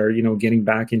out, that are, you know, getting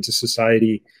back into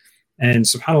society. And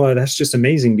subhanAllah, that's just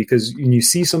amazing, because when you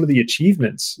see some of the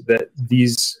achievements that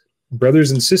these brothers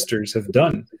and sisters have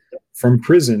done from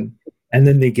prison, and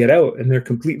then they get out and they're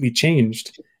completely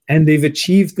changed, and they've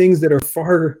achieved things that are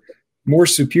far more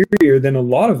superior than a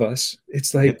lot of us.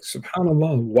 It's like,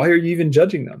 subhanAllah, why are you even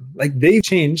judging them? Like, they've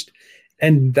changed.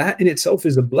 And that in itself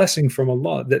is a blessing from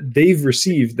Allah that they've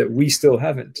received that we still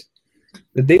haven't.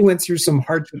 That they went through some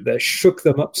hardship that shook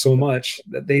them up so much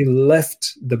that they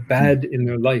left the bad in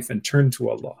their life and turned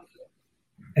to Allah.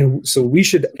 And so we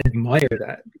should admire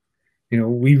that. You know,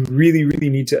 we really, really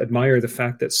need to admire the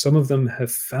fact that some of them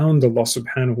have found Allah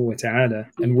subhanahu wa ta'ala,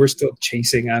 and we're still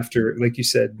chasing after, like you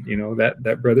said, you know,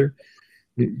 that brother,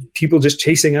 people just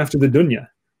chasing after the dunya.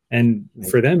 And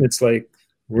for them, it's like,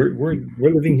 we're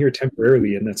living here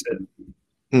temporarily, and that's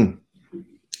it.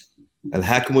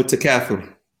 Al-Hakim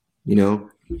Takafur, you know,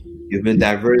 you've been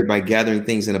diverted by gathering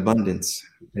things in abundance.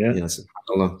 Yeah. You know,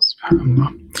 subhanAllah.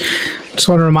 Just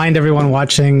want to remind everyone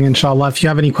watching, inshallah, if you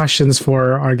have any questions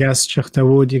for our guest, Sheikh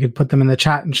Daood, you could put them in the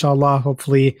chat, inshallah.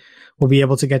 Hopefully, we'll be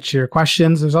able to get to your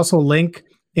questions. There's also a link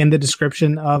in the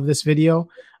description of this video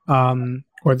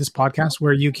or this podcast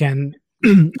where you can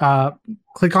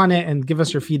click on it and give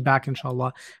us your feedback,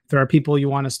 inshallah. If there are people you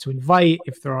want us to invite,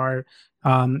 if there are,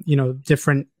 you know,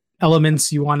 different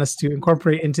elements you want us to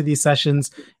incorporate into these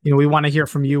sessions, we want to hear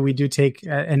from you. We do take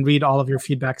and read all of your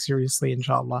feedback seriously,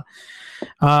 inshallah.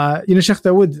 Sheikh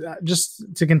Daood, just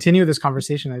to continue this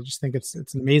conversation, I just think it's an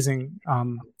amazing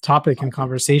topic and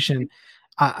conversation.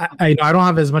 I don't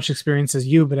have as much experience as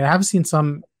you, but I have seen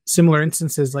some similar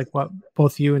instances like what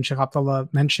both you and Sheikh Abdullah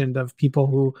mentioned, of people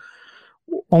who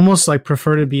almost like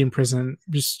prefer to be in prison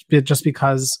just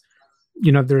because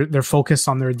they're focused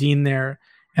on their deen there,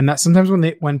 and that sometimes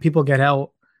when people get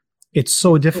out, it's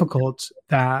so difficult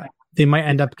that they might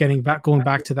end up going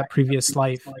back to that previous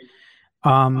life.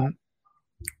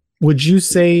 Would you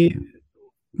say,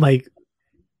 like,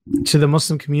 to the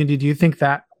Muslim community, do you think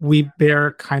that we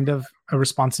bear kind of a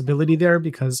responsibility there,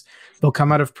 because they'll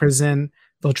come out of prison,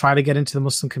 they'll try to get into the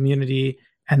Muslim community,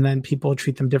 and then people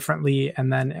treat them differently,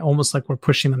 and then almost like we're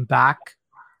pushing them back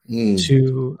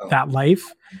to that life?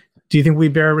 Do you think we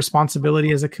bear a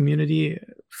responsibility as a community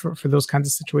for those kinds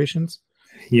of situations?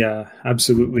 Yeah,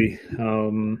 absolutely.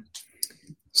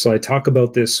 So I talk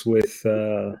about this with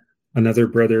another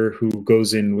brother who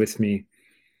goes in with me.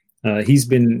 He's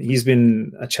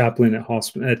been a chaplain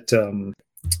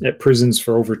at prisons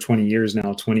for over 20 years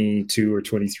now, 22 or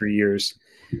 23 years.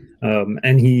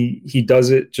 And he does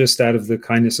it just out of the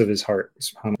kindness of his heart,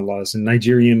 subhanAllah. It's a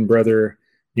Nigerian brother.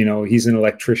 He's an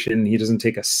electrician. He doesn't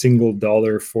take a single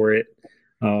dollar for it.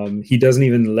 He doesn't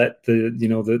even let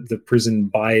the prison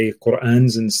buy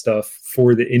Qur'ans and stuff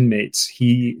for the inmates.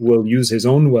 He will use his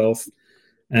own wealth.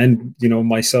 And,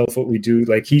 myself, what we do,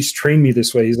 like, he's trained me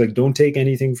this way. He's like, don't take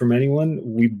anything from anyone.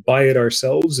 We buy it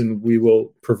ourselves and we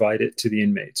will provide it to the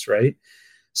inmates, right?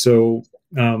 So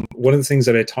one of the things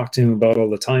that I talk to him about all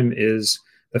the time is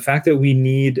the fact that we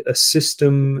need a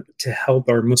system to help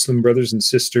our Muslim brothers and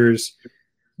sisters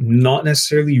not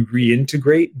necessarily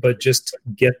reintegrate, but just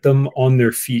get them on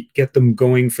their feet, get them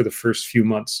going for the first few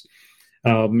months.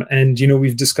 And,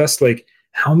 we've discussed, like,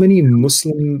 how many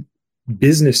Muslim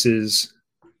businesses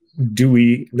do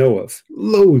we know of?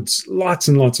 Lots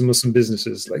and lots of Muslim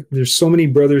businesses. Like, there's so many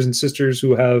brothers and sisters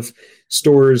who have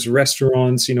stores,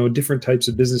 restaurants, different types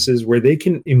of businesses where they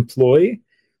can employ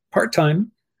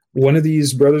part-time one of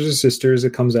these brothers or sisters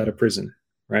that comes out of prison,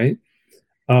 right?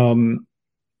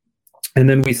 And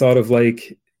then we thought of,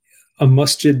 like, a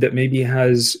masjid that maybe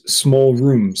has small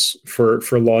rooms for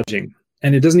lodging.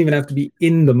 And it doesn't even have to be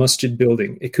in the masjid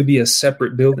building. It could be a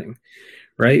separate building,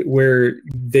 right, where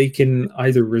they can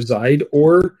either reside,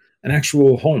 or an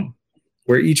actual home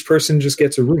where each person just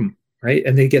gets a room, right?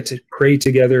 And they get to pray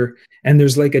together. And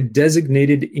there's like a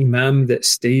designated imam that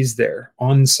stays there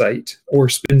on site or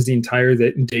spends the entire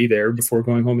day there before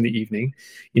going home in the evening,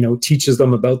 teaches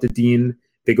them about the deen.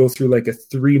 They go through like a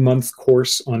 3-month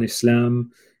course on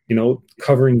Islam,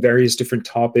 covering various different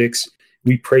topics.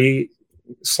 We pray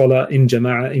salah in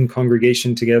jama'ah, in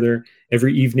congregation together.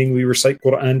 Every evening we recite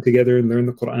Quran together and learn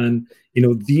the Quran.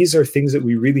 These are things that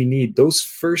we really need. Those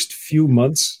first few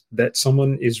months that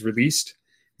someone is released,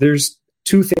 there's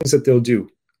 2 things that they'll do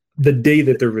the day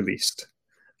that they're released.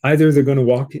 Either they're going to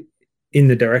walk in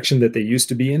the direction that they used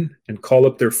to be in and call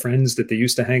up their friends that they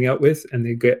used to hang out with, and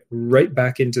they get right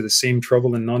back into the same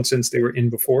trouble and nonsense they were in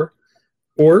before,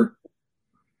 or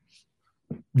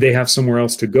they have somewhere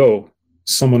else to go,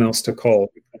 someone else to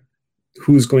call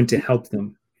who's going to help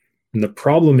them. And the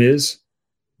problem is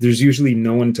there's usually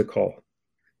no one to call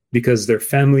because their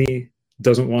family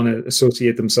doesn't want to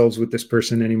associate themselves with this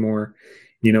person anymore.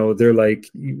 They're like,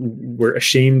 we're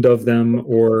ashamed of them,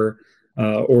 or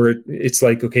it's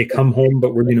like, okay, come home,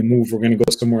 but we're going to move. We're going to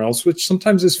go somewhere else, which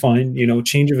sometimes is fine.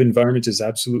 Change of environment is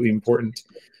absolutely important.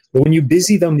 But when you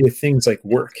busy them with things like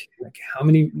work, like how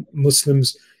many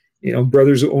Muslims,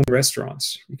 brothers who own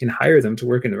restaurants, you can hire them to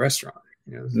work in the restaurant.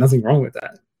 There's nothing wrong with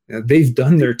that. They've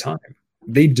done their time.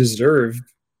 They deserve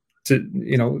to,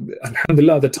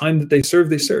 alhamdulillah, the time that they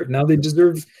serve. Now they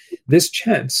deserve this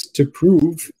chance to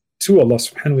prove to Allah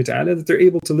subhanahu wa ta'ala that they're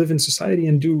able to live in society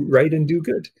and do right and do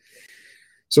good.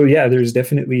 So yeah, there's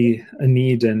definitely a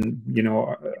need, and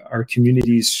our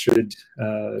communities should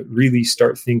really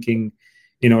start thinking.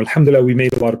 Alhamdulillah, we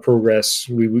made a lot of progress.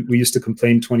 We used to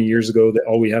complain 20 years ago that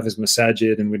all we have is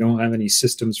masajid and we don't have any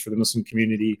systems for the Muslim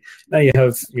community. Now you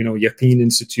have, Yaqeen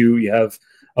Institute, you have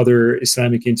other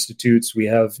Islamic institutes, we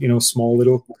have, small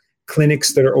little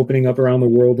clinics that are opening up around the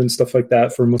world and stuff like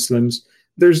that for Muslims.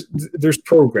 There's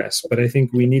progress, but I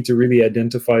think we need to really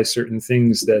identify certain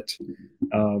things that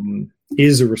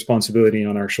is a responsibility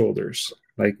on our shoulders.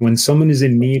 Like when someone is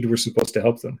in need, we're supposed to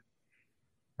help them,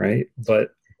 right?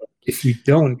 But if we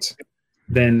don't,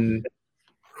 then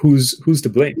who's to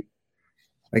blame?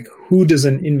 Like, who does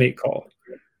an inmate call?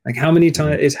 Like how many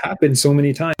times it's happened so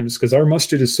many times because our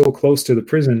masjid is so close to the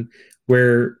prison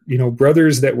where,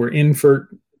 brothers that were in for,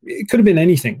 it could have been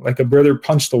anything. Like a brother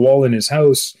punched the wall in his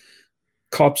house.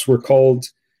 Cops were called,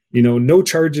 no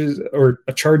charges or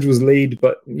a charge was laid,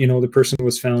 but, the person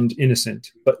was found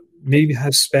innocent, but maybe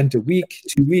has spent a week,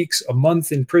 2 weeks, a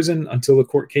month in prison until a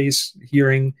court case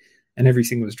hearing and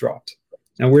everything was dropped.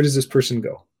 Now, where does this person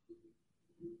go?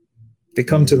 They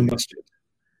come to the masjid.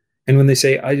 And when they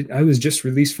say, I was just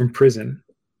released from prison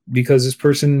because this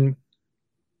person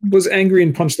was angry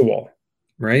and punched the wall,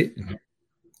 right? Mm-hmm.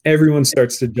 Everyone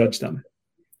starts to judge them.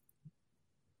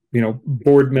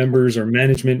 Board members or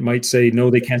management might say, no,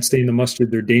 they can't stay in the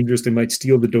masjid. They're dangerous. They might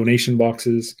steal the donation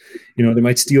boxes. They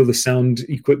might steal the sound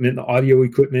equipment, the audio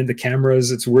equipment, the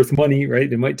cameras. It's worth money, right?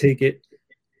 They might take it.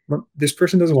 But this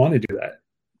person doesn't want to do that.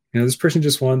 This person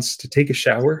just wants to take a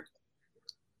shower,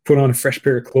 put on a fresh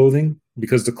pair of clothing,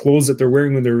 because the clothes that they're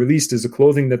wearing when they're released is the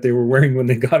clothing that they were wearing when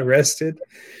they got arrested,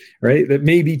 right? That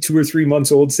may be 2 or 3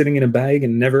 months old, sitting in a bag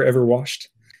and never ever washed.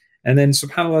 And then,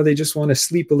 subhanAllah, they just want to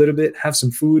sleep a little bit, have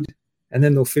some food, and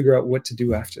then they'll figure out what to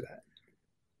do after that.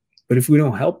 But if we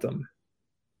don't help them,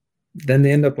 then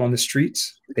they end up on the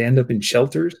streets. They end up in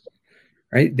shelters,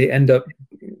 right? They end up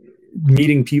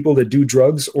meeting people that do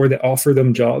drugs or that offer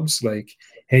them jobs. Like,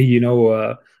 hey,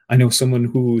 I know someone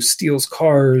who steals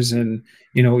cars and,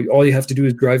 all you have to do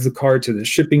is drive the car to the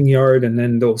shipping yard and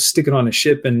then they'll stick it on a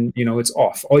ship and, it's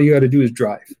off. All you got to do is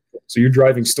drive. So you're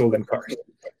driving stolen cars.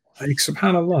 Like,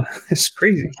 subhanAllah, it's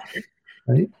crazy,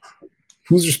 right?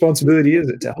 Whose responsibility is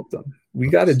it to help them? We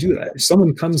got to do that. If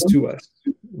someone comes to us,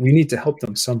 we need to help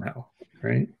them somehow,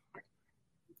 right?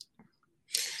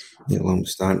 Yeah, well,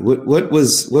 understand. What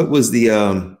was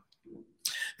the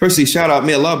firstly, shout out,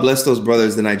 may Allah bless those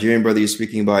brothers, the Nigerian brother you're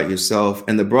speaking about, yourself,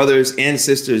 and the brothers and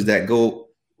sisters that go,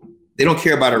 they don't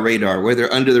care about a radar, whether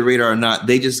they're under the radar or not.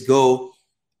 They just go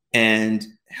and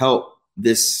help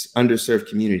this underserved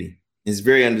community. It's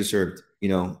very underserved,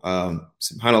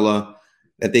 subhanAllah,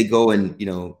 that they go and,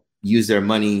 use their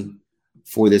money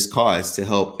for this cause to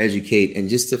help educate and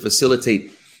just to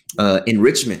facilitate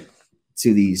enrichment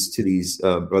to these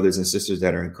brothers and sisters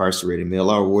that are incarcerated. May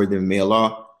Allah reward them. May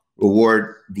Allah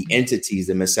reward the entities,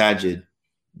 the masajid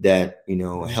that,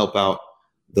 help out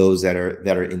those that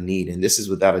are in need. And this is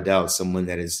without a doubt someone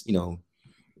that is,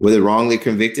 whether wrongly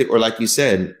convicted or, like you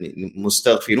said,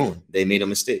 mustaghfirun, they made a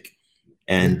mistake.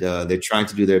 And they're trying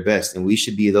to do their best. And we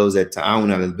should be those that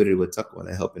ta'awun ala al-birri wa taqwa,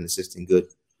 that help and assist in good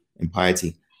and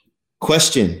piety.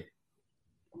 Question.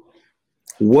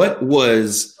 What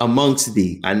was amongst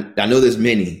I know there's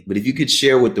many, but if you could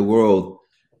share with the world,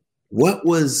 what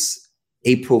was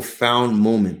a profound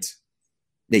moment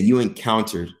that you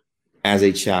encountered as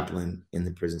a chaplain in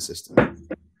the prison system?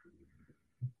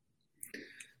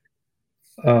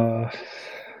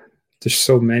 There's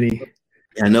so many.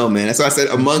 I know, man. That's why I said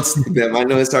amongst them. I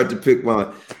know it's hard to pick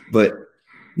one, but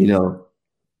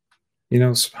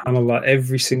subhanAllah,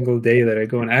 every single day that I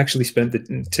go, and I actually spent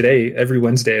today, every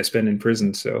Wednesday I spend in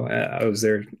prison. So I was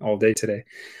there all day today.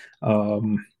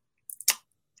 I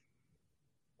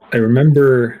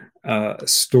remember a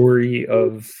story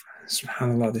of,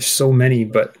 subhanAllah, there's so many,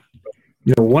 but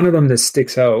one of them that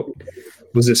sticks out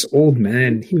was this old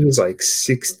man. He was like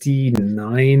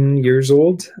 69 years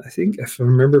old. I think, if I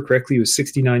remember correctly, he was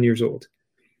 69 years old.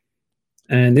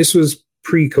 And this was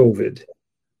pre-COVID.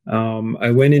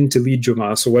 I went in to lead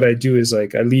Jummah. So what I do is I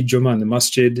lead Jummah in the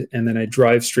masjid, and then I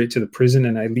drive straight to the prison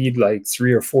and I lead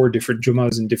 3 or 4 different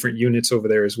Jummahs in different units over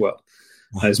there as well.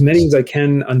 As many as I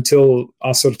can until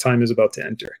Asr time is about to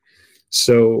enter.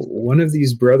 So one of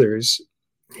these brothers,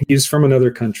 he's from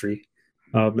another country.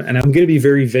 And I'm going to be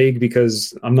very vague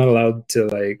because I'm not allowed to,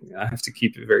 I have to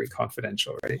keep it very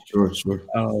confidential, right? Sure.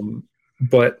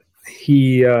 But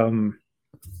he,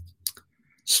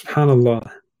 subhanAllah,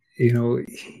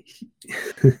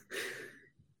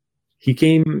 he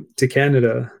came to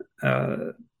Canada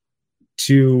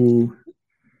to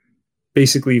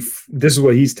basically, this is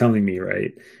what he's telling me,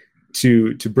 right?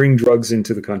 To bring drugs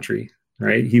into the country,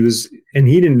 right? He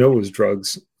didn't know it was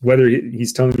drugs. Whether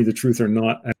he's telling me the truth or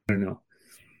not, I don't know.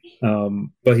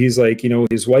 But he's like,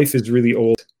 his wife is really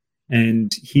old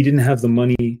and he didn't have the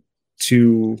money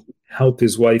to help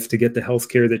his wife to get the health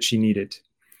care that she needed.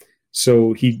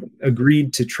 So he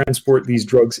agreed to transport these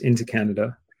drugs into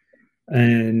Canada.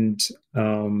 And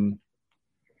when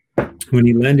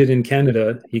he landed in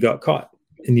Canada, he got caught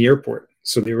in the airport.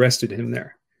 So they arrested him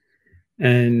there.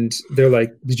 And they're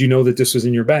like, did you know that this was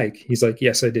in your bag? He's like,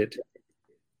 yes, I did.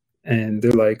 And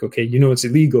they're like, okay, it's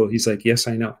illegal. He's like, yes,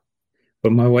 I know.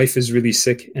 But my wife is really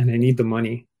sick and I need the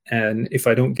money. And if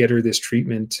I don't get her this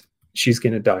treatment, she's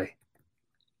going to die.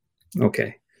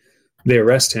 Okay. They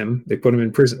arrest him. They put him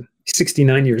in prison. He's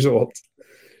 69 years old,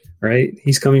 right?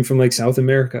 He's coming from like South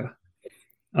America.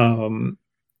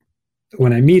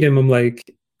 When I meet him, I'm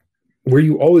like, were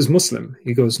you always Muslim?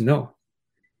 He goes, no.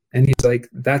 And he's like,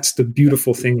 that's the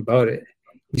beautiful thing about it.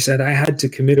 He said, I had to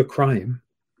commit a crime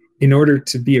in order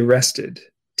to be arrested,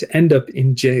 to end up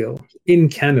in jail in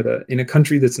Canada, in a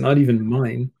country that's not even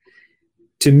mine,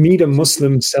 to meet a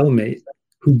Muslim cellmate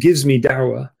who gives me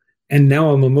da'wah, and now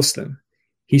I'm a Muslim.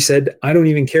 He said, I don't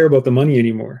even care about the money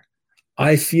anymore.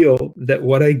 I feel that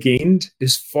what I gained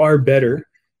is far better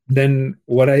than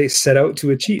what I set out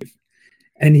to achieve.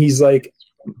 And he's like,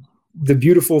 the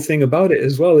beautiful thing about it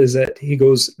as well is that he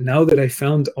goes, now that I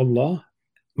found Allah,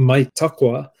 my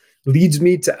taqwa leads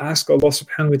me to ask Allah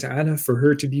subhanahu wa ta'ala for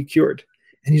her to be cured.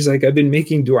 And he's like, I've been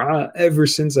making dua ever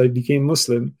since I became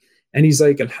Muslim. And he's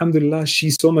like, alhamdulillah,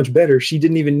 she's so much better. She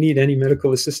didn't even need any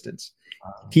medical assistance.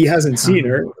 He hasn't seen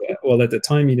her. Well, at the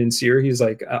time he didn't see her. He's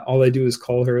like, all I do is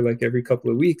call her like every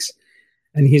couple of weeks.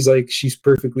 And he's like, she's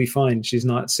perfectly fine. She's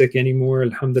not sick anymore.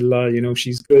 Alhamdulillah,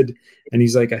 she's good. And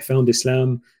he's like, I found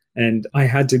Islam and I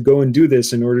had to go and do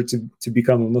this in order to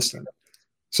become a Muslim.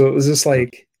 So it was just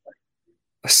like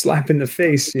a slap in the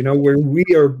face, where we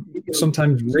are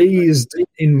sometimes raised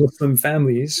in Muslim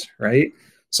families, right?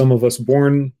 Some of us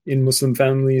born in Muslim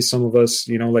families, some of us,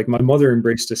 like my mother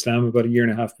embraced Islam about 1.5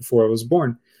 years before I was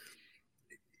born.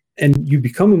 And you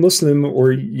become a Muslim,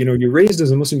 or, you're raised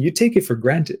as a Muslim, you take it for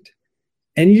granted.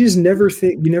 And you just never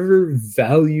think, you never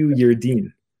value your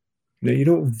deen. You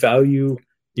don't value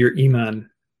your iman,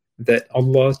 that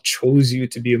Allah chose you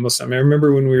to be a Muslim. I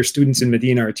remember when we were students in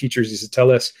Medina, our teachers used to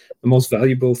tell us the most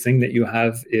valuable thing that you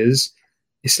have is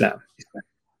Islam.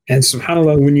 And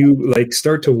subhanAllah, when you like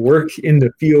start to work in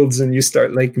the fields and you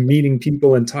start like meeting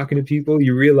people and talking to people,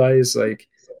 you realize like,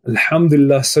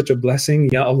 alhamdulillah, such a blessing.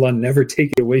 Ya Allah, never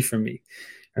take it away from me.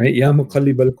 Right? Ya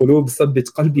muqallib al-qulub,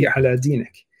 thabbit qalbi ala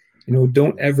dinik.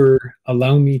 Don't ever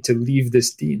allow me to leave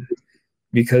this deen.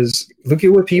 Because look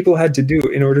at what people had to do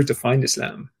in order to find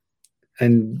Islam.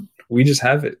 And we just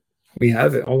have it. We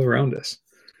have it all around us.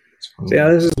 So yeah,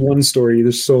 this is one story.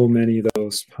 There's so many of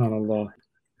those, subhanAllah.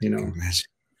 Jazakallah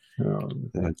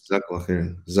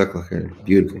khair.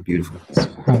 Beautiful, beautiful.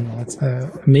 That's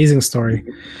an amazing story.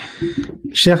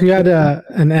 Sheikh, you had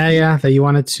an ayah that you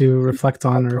wanted to reflect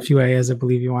on, or a few ayahs I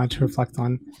believe you wanted to reflect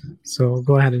on. So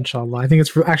go ahead, inshallah. I think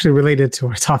it's actually related to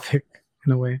our topic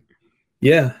in a way.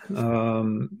 Yeah.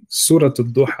 Surah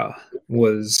Al-Duha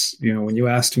was, when you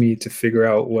asked me to figure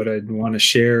out what I'd want to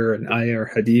share, an ayah or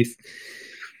hadith,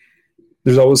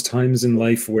 there's always times in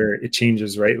life where it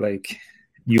changes, right? Like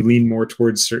you lean more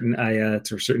towards certain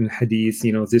ayat or certain hadith,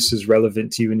 this is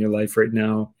relevant to you in your life right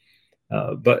now.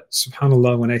 But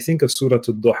subhanAllah, when I think of Surah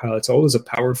Al-Duha, it's always a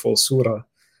powerful surah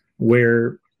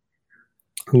where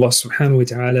Allah subhanahu wa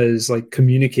ta'ala is like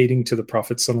communicating to the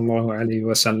Prophet sallallahu alaihi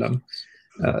wasallam,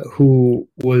 who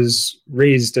was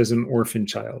raised as an orphan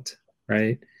child,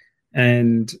 right?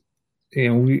 And,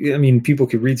 people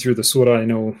could read through the surah. I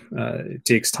know it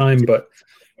takes time, but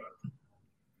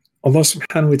Allah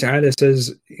subhanahu wa ta'ala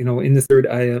says, in the third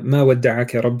ayah, مَا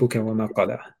وَدَّعَكَ رَبُّكَ وَمَا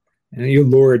قَلَى. Your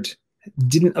Lord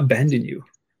didn't abandon you,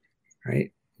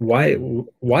 right? Why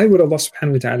would Allah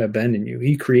subhanahu wa ta'ala abandon you?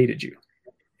 He created you,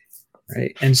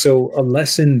 right? And so a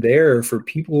lesson there for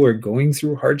people who are going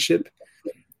through hardship.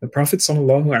 The Prophet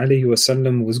sallallahu alaihi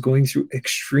wasallam was going through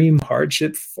extreme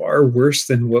hardship, far worse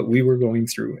than what we were going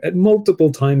through at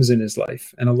multiple times in his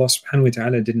life. And Allah subhanahu wa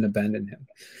ta'ala didn't abandon him.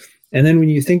 And then when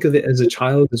you think of it as a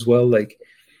child as well, like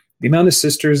the amount of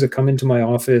sisters that come into my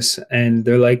office and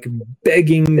they're like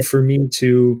begging for me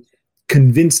to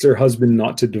convince their husband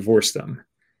not to divorce them.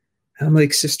 And I'm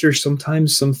like, sister,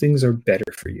 sometimes some things are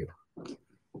better for you,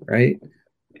 right?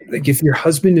 Like if your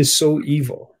husband is so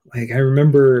evil, like I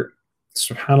remember,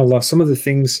 subhanAllah, some of the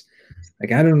things,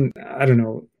 like I don't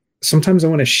know. Sometimes I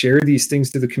want to share these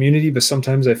things to the community, but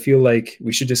sometimes I feel like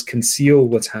we should just conceal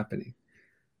what's happening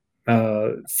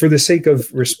for the sake of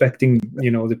respecting,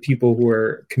 the people who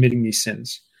are committing these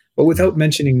sins. But without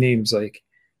mentioning names, like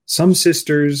some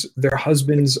sisters, their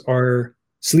husbands are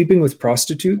sleeping with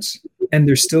prostitutes and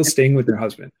they're still staying with their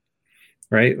husband,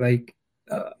 right? Like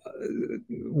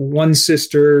one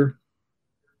sister,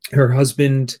 her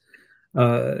husband,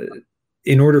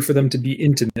 in order for them to be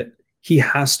intimate, he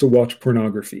has to watch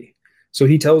pornography. So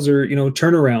he tells her,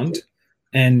 turn around,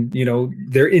 and,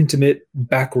 they're intimate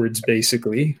backwards,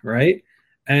 basically, right?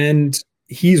 And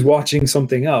he's watching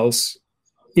something else,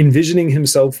 envisioning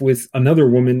himself with another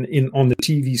woman on the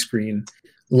TV screen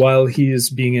while he is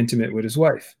being intimate with his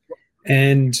wife.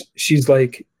 And she's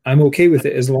like, I'm okay with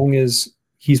it as long as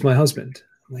he's my husband.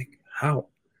 I'm like, how?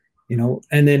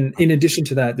 And then in addition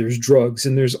to that, there's drugs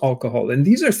and there's alcohol. And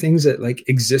these are things that like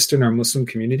exist in our Muslim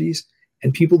communities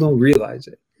and people don't realize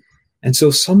it. And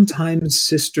so sometimes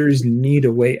sisters need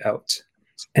a way out,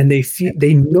 and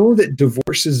they know that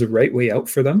divorce is the right way out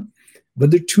for them, but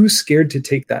they're too scared to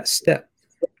take that step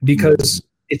because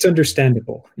it's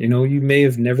understandable. You may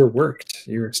have never worked.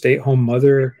 You're a stay-at-home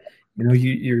mother.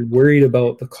 You're worried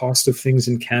about the cost of things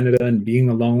in Canada and being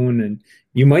alone, and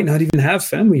you might not even have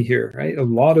family here, right? A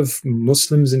lot of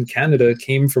Muslims in Canada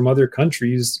came from other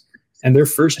countries and they're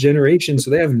first generation,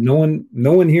 so they have no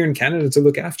one here in Canada to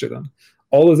look after them.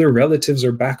 All of their relatives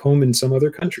are back home in some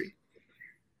other country.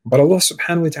 But Allah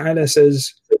subhanahu wa ta'ala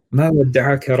says, مَا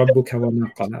وَدَّعَكَ رَبُّكَ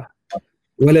وَمَا قَلَى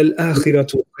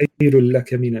وَلَلْآخِرَةُ خَيْرٌ لَكَ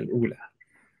مِنَ الْأُولَى.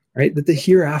 Right? That the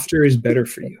hereafter is better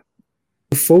for you.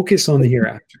 Focus on the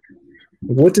hereafter.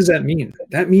 What does that mean?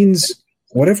 That means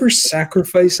whatever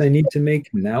sacrifice I need to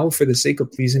make now for the sake of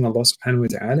pleasing Allah subhanahu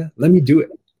wa ta'ala, let me do it.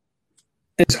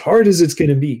 As hard as it's going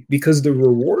to be, because the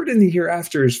reward in the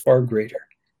hereafter is far greater.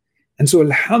 And so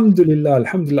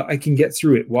alhamdulillah, I can get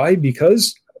through it. Why?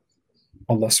 Because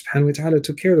Allah subhanahu wa ta'ala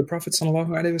took care of the Prophet sallallahu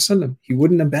alaihi wasallam. He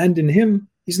wouldn't abandon him.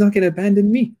 He's not going to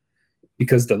abandon me.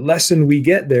 Because the lesson we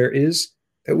get there is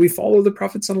that we follow the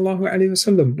Prophet sallallahu alaihi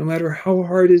wasallam. No matter how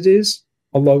hard it is,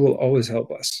 Allah will always help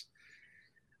us.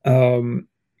 Other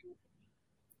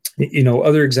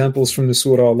examples from the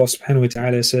surah, Allah subhanahu wa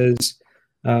ta'ala says,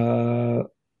 أَلَمْ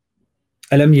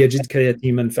يَجِدْكَ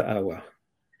يَتِيمًا فَآوَى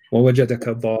وَوَجَدَكَ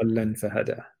ضَالًّا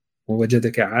فَهَدَى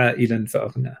وَوَجَدَكَ عَائِلًا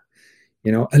فَأَغْنَى.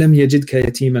 أَلَمْ يَجِدْكَ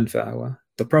يَتِيمًا فَآوَى.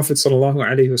 The Prophet sallallahu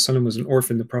alaihi wasallam was an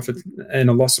orphan. The Prophet and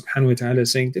Allah subhanahu wa ta'ala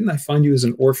is saying, didn't I find you as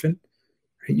an orphan?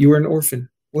 You were an orphan.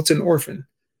 What's an orphan?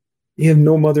 You have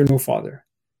no mother, no father.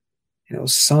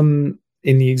 Some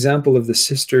in the example of the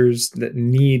sisters that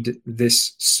need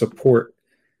this support,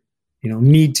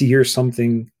 need to hear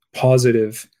something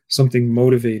positive, something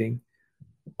motivating.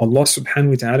 Allah subhanahu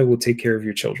wa ta'ala will take care of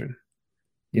your children.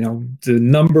 The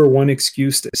number one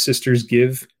excuse that sisters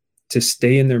give to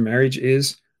stay in their marriage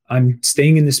is, I'm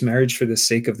staying in this marriage for the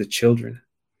sake of the children.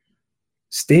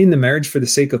 Stay in the marriage for the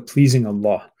sake of pleasing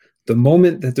Allah. The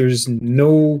moment that there's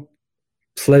no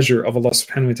pleasure of Allah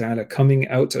subhanahu wa ta'ala coming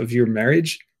out of your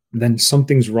marriage, then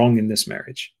something's wrong in this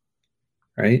marriage,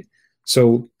 right?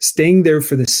 So staying there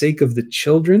for the sake of the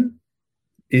children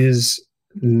is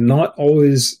not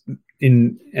always,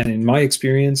 in my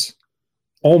experience,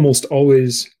 almost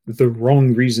always the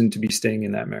wrong reason to be staying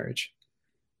in that marriage.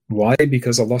 Why?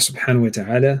 Because Allah subhanahu wa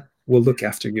ta'ala will look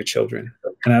after your children.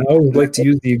 And I always like to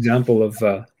use the example of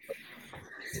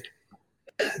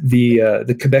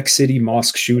the Quebec City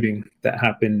mosque shooting that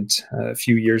happened a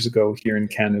few years ago here in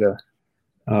Canada.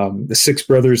 The 6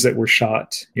 brothers that were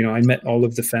shot. I met all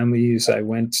of the families. I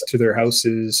went to their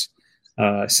houses,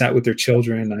 sat with their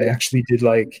children. I actually did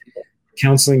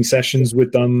counseling sessions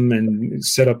with them and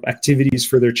set up activities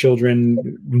for their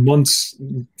children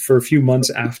for a few months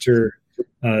after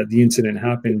the incident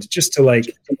happened, just to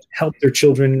help their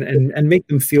children and make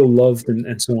them feel loved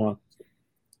and so on.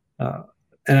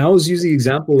 And I always use the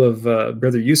example of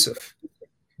Brother Yusuf.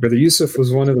 Brother Yusuf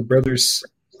was one of the brothers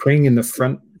praying in the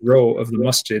front row of the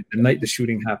masjid the night the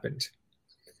shooting happened.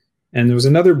 And there was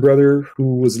another brother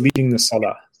who was leading the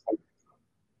salah.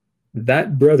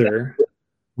 That brother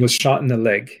was shot in the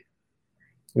leg.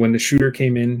 When the shooter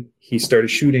came in, he started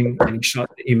shooting and he shot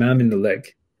the imam in the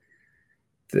leg.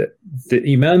 The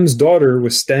imam's daughter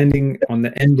was standing on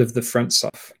the end of the front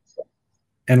saf.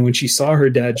 And when she saw her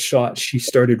dad shot, she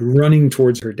started running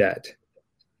towards her dad.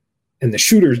 And the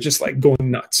shooter's just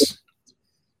going nuts.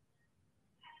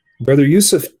 Brother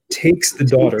Yusuf takes the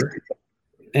daughter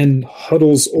and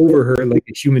huddles over her like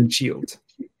a human shield,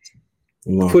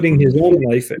 putting his own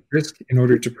life at risk in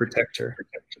order to protect her.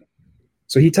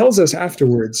 So he tells us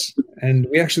afterwards, and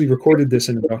we actually recorded this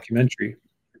in a documentary.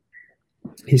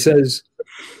 He says,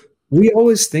 we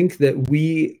always think that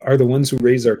we are the ones who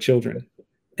raise our children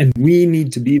and we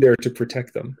need to be there to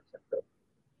protect them.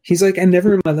 He's like, I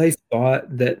never in my life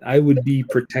thought that I would be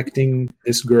protecting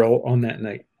this girl on that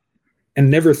night, and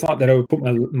never thought that I would put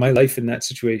my life in that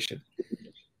situation.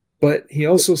 But he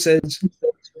also says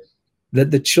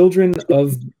that the children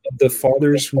of the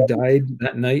fathers who died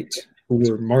that night, who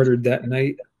were martyred that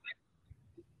night,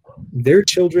 their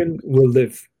children will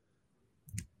live.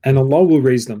 And Allah will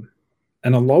raise them.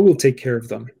 And Allah will take care of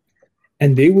them.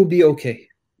 And they will be okay.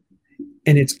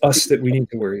 And it's us that we need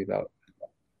to worry about.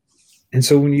 And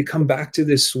so when you come back to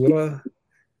this surah,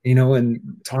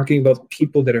 and talking about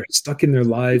people that are stuck in their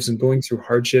lives and going through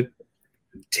hardship,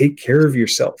 take care of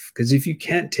yourself. Because if you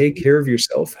can't take care of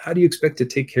yourself, how do you expect to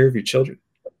take care of your children?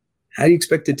 How do you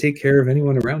expect to take care of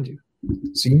anyone around you?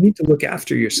 So you need to look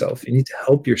after yourself. You need to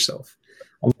help yourself.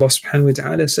 Allah subhanahu wa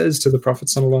ta'ala says to the Prophet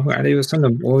sallallahu alayhi wa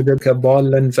sallam, وَوَجَدْكَ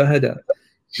ضَالًّا فَهَدَى.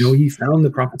 He found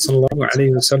the Prophet sallallahu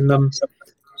alayhi wa sallam,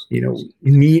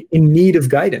 in need of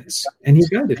guidance, and he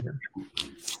guided him.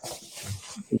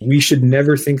 We should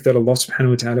never think that Allah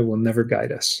subhanahu wa ta'ala will never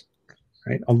guide us.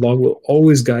 Right? Allah will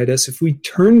always guide us if we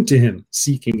turn to him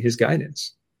seeking his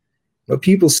guidance. But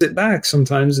people sit back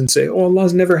sometimes and say, oh,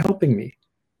 Allah's never helping me.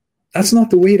 That's not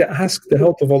the way to ask the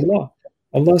help of Allah.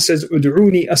 Allah says,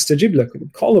 "Ud'uni astajib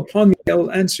lakum." Call upon me, I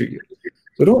will answer you.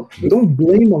 So don't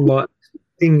blame Allah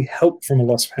getting help from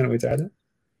Allah subhanahu wa ta'ala.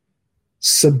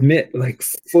 Submit,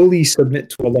 fully submit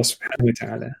to Allah subhanahu wa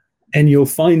ta'ala, and you'll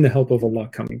find the help of Allah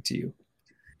coming to you.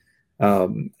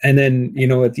 And then,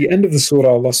 at the end of the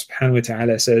surah, Allah subhanahu wa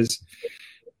ta'ala says,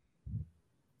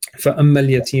 فَأَمَّا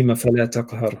الْيَتِيمَ فَلَا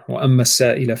تَقْهَرْ وَأَمَّا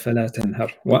السَّائِلَ فَلَا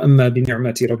تَنْهَرْ وَأَمَّا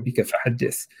بِنِعْمَةِ رَبِّكَ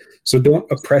فَحَدِّثْ. So don't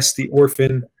oppress the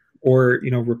orphan or,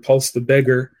 repulse the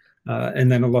beggar.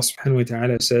 And then Allah subhanahu wa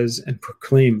ta'ala says, and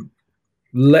proclaim,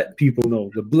 let people know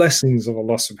the blessings of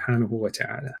Allah subhanahu wa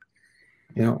ta'ala.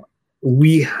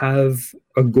 We have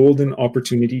a golden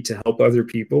opportunity to help other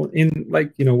people in,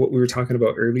 what we were talking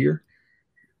about earlier,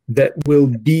 that will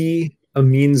be a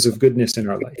means of goodness in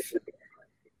our life.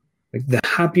 The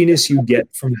happiness you get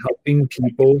from helping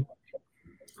people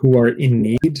who are in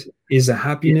need is a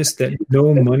happiness that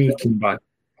no money can buy.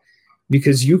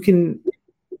 Because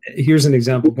here's an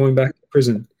example, going back to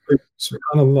prison.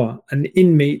 SubhanAllah, an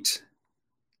inmate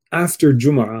after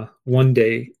Jum'ah one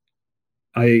day,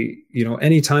 every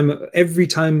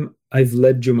time I've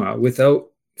led Jum'ah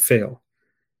without fail,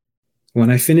 when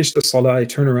I finish the salah, I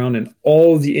turn around and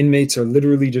all the inmates are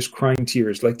literally just crying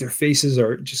tears, their faces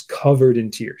are just covered in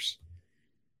tears.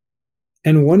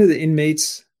 And one of the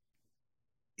inmates,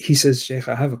 he says, Shaykh,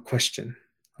 I have a question.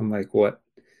 I'm like, what?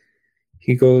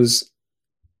 He goes,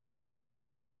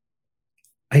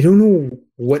 I don't know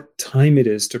what time it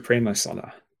is to pray my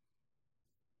salah,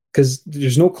 because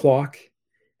there's no clock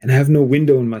and I have no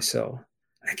window in my cell.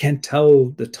 I can't tell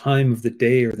the time of the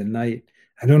day or the night.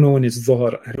 I don't know when it's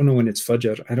Dhuhr. I don't know when it's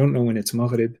Fajr. I don't know when it's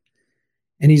Maghrib.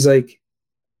 And he's like,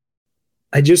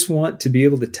 I just want to be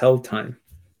able to tell time.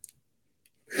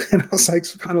 And I was like,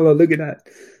 SubhanAllah, look at that.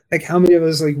 How many of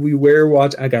us, we wear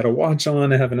watch? I got a watch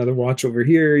on. I have another watch over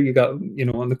here. You got,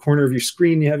 on the corner of your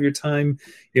screen, you have your time,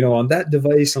 on that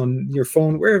device, on your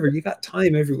phone, wherever. You got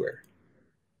time everywhere.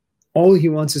 All he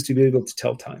wants is to be able to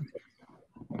tell time.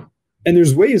 And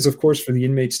there's ways, of course, for the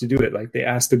inmates to do it. They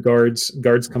ask the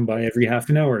guards come by every half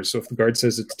an hour. So if the guard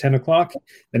says it's 10 o'clock,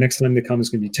 the next time they come is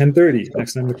going to be 10:30. The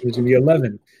next time they come is going to be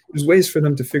 11. There's ways for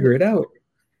them to figure it out.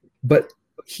 But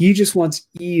he just wants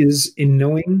ease in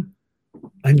knowing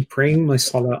I'm praying my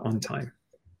salah on time.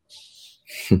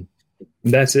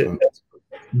 That's it.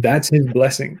 That's his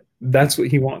blessing. That's what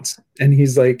he wants. And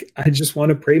he's like, I just want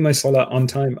to pray my salah on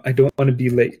time. I don't want to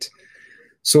be late.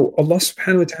 So Allah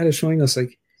subhanahu wa ta'ala is showing us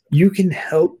you can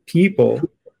help people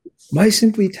by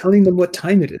simply telling them what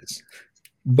time it is.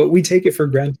 But we take it for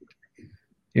granted,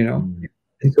 And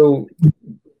so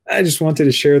I just wanted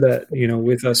to share that,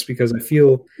 with us, because I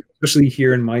feel, especially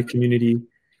here in my community,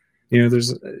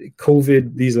 there's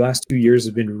COVID. These last 2 years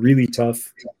have been really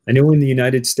tough. I know in the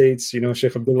United States,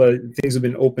 Sheikh Abdullah, things have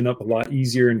been opened up a lot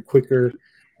easier and quicker.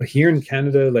 But here in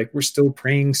Canada, we're still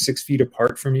praying 6 feet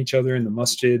apart from each other in the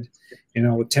masjid,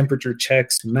 with temperature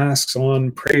checks, masks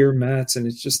on, prayer mats. And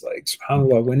it's just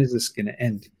SubhanAllah, when is this going to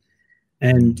end?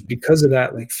 And because of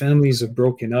that, families have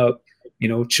broken up.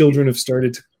 Children have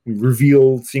started to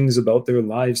reveal things about their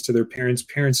lives to their parents.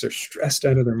 Parents are stressed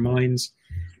out of their minds.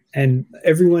 And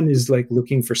everyone is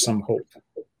looking for some hope.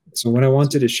 So what I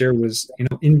wanted to share was,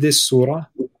 in this surah,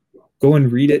 go and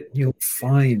read it. You'll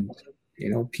find,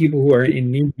 people who are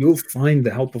in need. You'll find the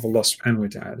help of Allah subhanahu wa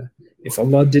ta'ala. If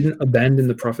Allah didn't abandon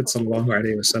the Prophet sallallahu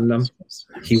alaihi wasallam,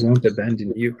 He won't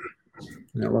abandon you.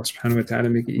 And Allah subhanahu wa ta'ala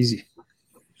make it easy.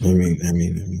 Ameen.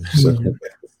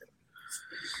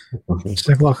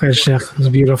 Sheikh, it's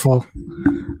beautiful.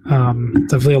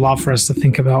 Definitely a lot for us to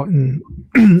think about and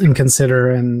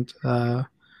consider. And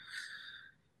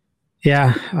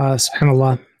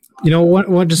subhanAllah.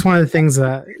 Just one of the things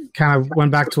that kind of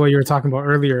went back to what you were talking about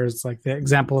earlier is the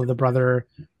example of the brother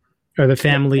or the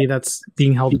family that's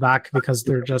being held back because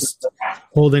they're just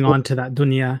holding on to that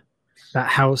dunya, that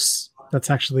house that's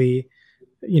actually,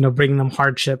 bringing them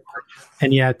hardship.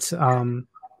 And yet,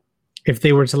 if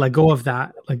they were to let go of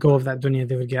that dunya,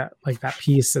 they would get that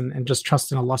peace and just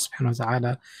trust in Allah subhanahu wa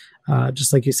ta'ala.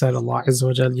 Just like you said, Allah Azza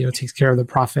wa Jal, takes care of the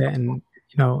Prophet and,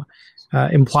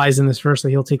 implies in this verse that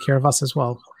He'll take care of us as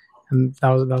well. And that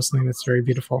was something that's very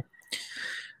beautiful.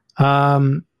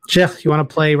 Sheikh, you want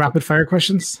to play rapid fire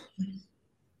questions?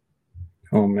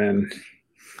 Oh man,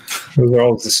 those are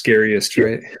always the scariest,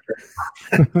 right?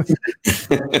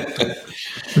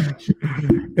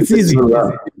 It's easy.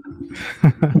 All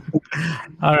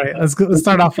right, let's go. Let's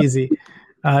start off easy.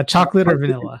 Chocolate or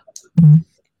vanilla?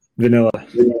 Vanilla.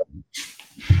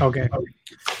 Okay.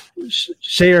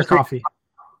 Shea or coffee?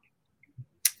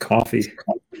 Coffee.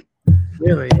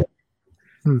 Really?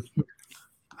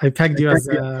 I pegged you as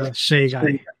a Shea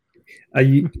guy.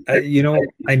 I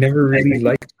never really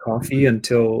liked coffee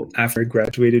until after I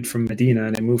graduated from Medina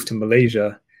and I moved to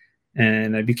Malaysia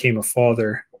and I became a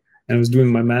father and I was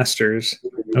doing my master's.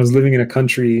 I was living in a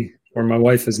country where my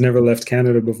wife has never left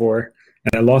Canada before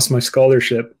and I lost my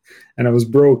scholarship and I was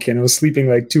broke and I was sleeping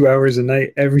like 2 hours a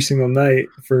night every single night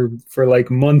for like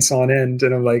months on end.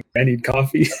 And I'm like, I need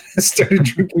coffee. I started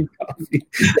drinking coffee.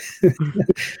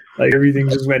 Like everything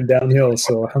just went downhill.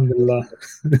 So alhamdulillah.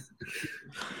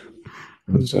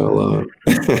 Inshallah.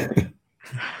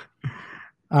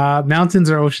 Mountains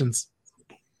or oceans?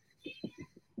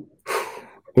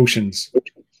 Oceans.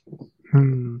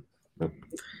 Even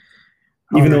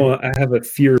though I have a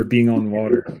fear of being on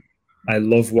water, I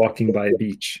love walking by a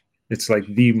beach. It's like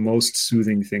the most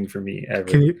soothing thing for me ever.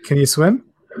 Can you swim?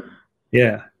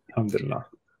 Yeah, alhamdulillah.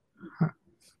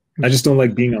 I just don't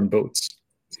like being on boats.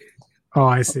 Oh,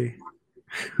 I see.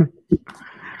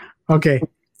 Okay.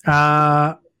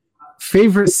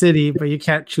 Favorite city, but you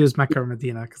can't choose Mecca or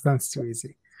Medina because that's too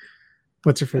easy.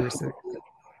 What's your favorite city?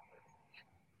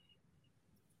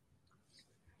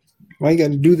 Why you got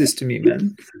to do this to me,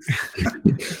 man?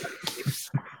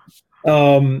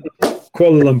 Kuala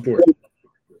Lumpur.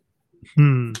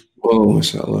 Oh,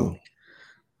 mashallah.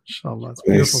 Inshallah, it's a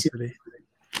beautiful city.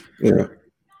 Yeah.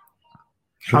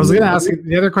 I was gonna ask.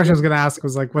 The other question I was gonna ask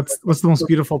was like, what's the most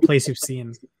beautiful place you've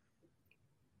seen?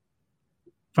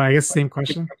 But I guess same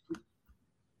question.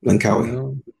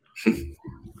 Langkawi.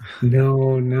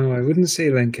 No, I wouldn't say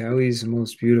Langkawi is the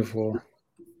most beautiful.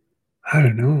 I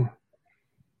don't know.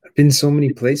 I've been so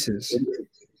many places.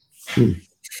 You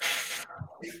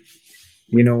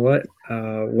know what?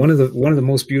 One of the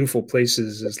most beautiful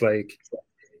places is like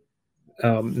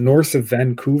north of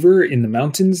Vancouver in the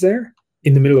mountains there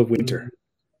in the middle of winter.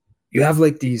 You have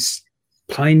like these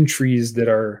pine trees that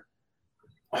are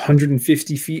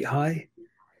 150 feet high,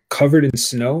 covered in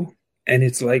snow, and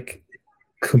it's like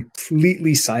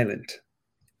completely silent.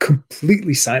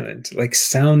 Like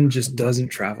sound just doesn't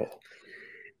travel.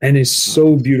 And it's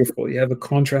so beautiful. You have a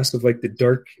contrast of like the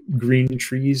dark green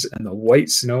trees and the white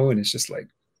snow, and it's just like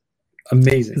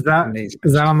amazing. Is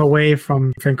that on the way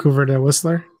from Vancouver to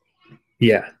Whistler?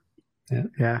 Yeah.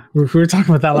 We were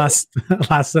talking about that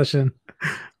last session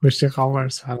with Sheikh Omar.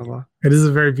 SubhanAllah. It is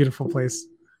a very beautiful place.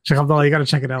 Sheikh Abdullah, you got to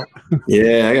check it out.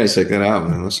 Yeah, I got to check that out,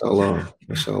 man. Mashallah.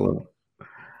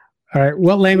 All right.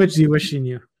 What language do you wish you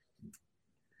knew?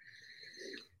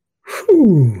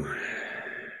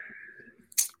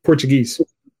 Portuguese.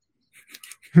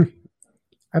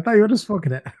 I thought you would have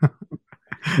spoken it.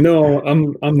 No,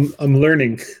 I'm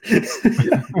learning.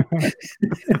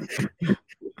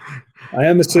 I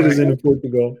am a citizen of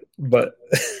Portugal, but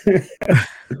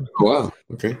wow.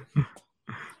 Okay.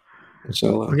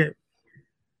 Inshallah. Okay.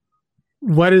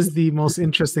 What is the most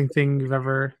interesting thing you've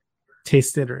ever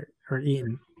tasted or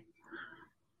eaten?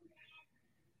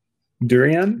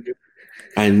 Durian?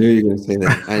 I knew you were going to say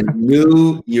that. I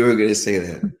knew you were going to say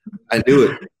that. I knew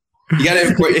it. You got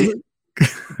to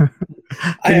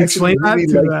Can you explain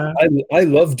that? I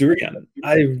love durian.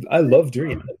 I love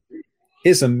durian.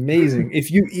 It's amazing.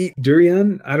 If you eat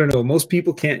durian, I don't know. Most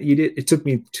people can't eat it. It took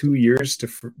me 2 years to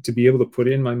be able to put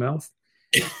it in my mouth.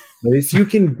 But if you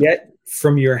can get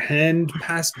from your hand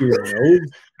past your nose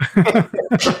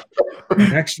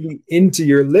and actually into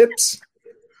your lips,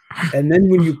 and then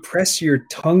when you press your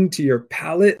tongue to your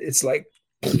palate, it's like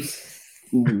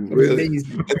really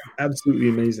amazing. Absolutely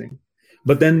amazing.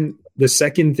 But then the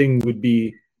second thing would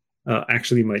be,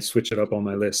 actually might switch it up on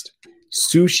my list.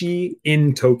 Sushi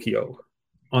in Tokyo.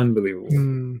 Unbelievable.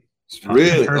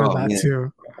 Really? I've heard of that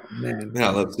too. Man,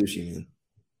 I love sushi, man.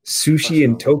 Sushi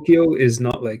in Tokyo is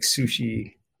not like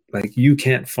sushi. Like you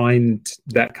can't find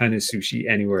that kind of sushi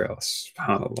anywhere else.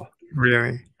 SubhanAllah.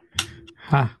 Really?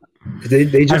 Huh. They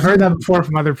just, I've heard that before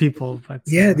from other people, but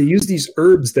yeah, they use these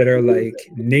herbs that are like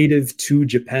native to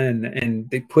Japan, and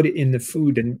they put it in the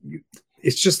food, and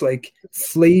it's just like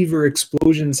flavor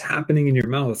explosions happening in your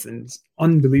mouth, and it's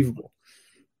unbelievable.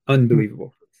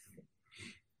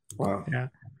 Wow. Yeah.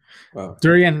 Wow.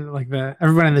 Durian, like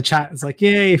everyone in the chat is like,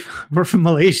 "Yay, we're from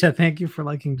Malaysia. Thank you for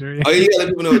liking durian." Oh, you gotta let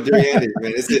people know what durian is,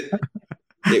 man. Is it?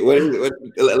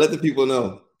 Let the people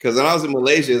know. Because when I was in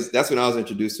Malaysia, that's when I was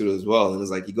introduced to it as well. And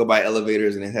it's like you go by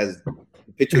elevators and it has a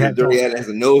picture of the durian, it has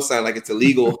a no sign like it's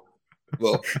illegal.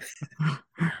 Well,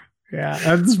 yeah,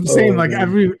 that's the same. Like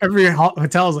every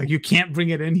hotel is like you can't bring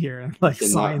it in here, and like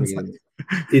signs. Like,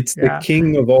 it's the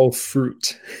king of all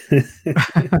fruit.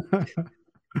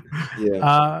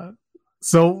 Yeah.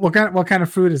 So what kind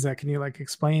of fruit is that? Can you like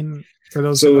explain for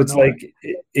those? So it's like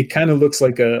it kind of looks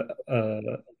like a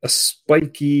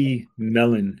spiky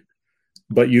melon,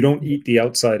 but you don't eat the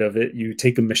outside of it. You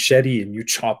take a machete and you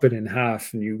chop it in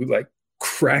half, and you like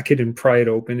crack it and pry it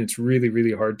open. It's really,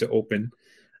 really hard to open.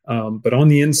 But on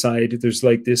the inside, there's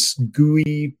like this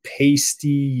gooey, pasty,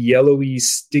 yellowy,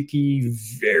 sticky,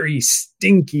 very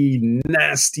stinky,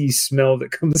 nasty smell that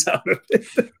comes out of it.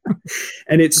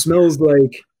 And it smells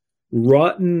like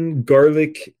rotten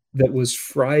garlic that was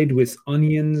fried with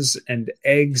onions and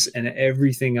eggs and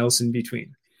everything else in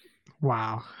between.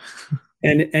 Wow.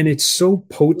 And it's so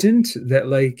potent that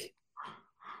like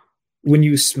when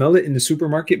you smell it in the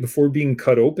supermarket before being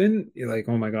cut open, you're like,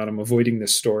 oh my God, I'm avoiding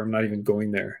this store. I'm not even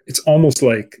going there. It's almost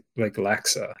like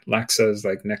laksa. Laksa is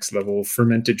like next level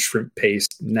fermented shrimp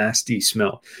paste, nasty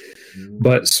smell.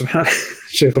 But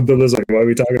Sheikh Abdullah's like, why are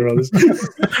we talking about this?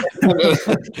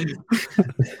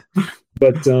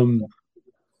 But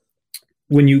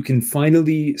when you can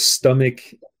finally stomach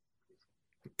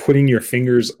putting your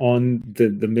fingers on the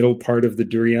middle part of the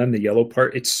durian, the yellow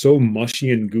part, it's so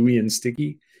mushy and gooey and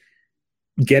sticky.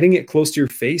 Getting it close to your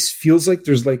face feels like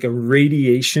there's like a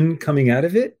radiation coming out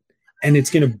of it, and it's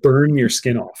going to burn your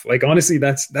skin off. Like, honestly,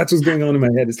 that's what's going on in my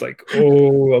head. It's like,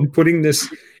 oh, I'm putting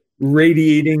this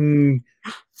radiating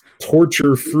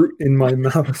torture fruit in my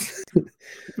mouth.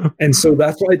 And so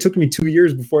that's why it took me 2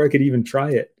 years before I could even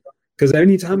try it. Because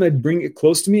anytime I'd bring it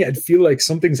close to me, I'd feel like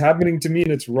something's happening to me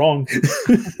and it's wrong.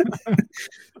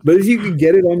 But if you could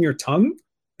get it on your tongue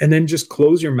and then just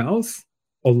close your mouth,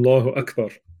 Allahu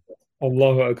Akbar.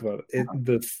 Allahu Akbar.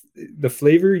 The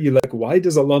flavor, you like, why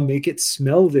does Allah make it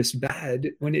smell this bad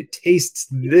when it tastes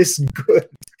this good?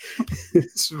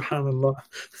 Subhanallah.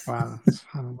 Wow.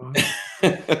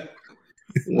 Subhanallah.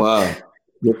 Wow.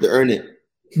 You have to earn it.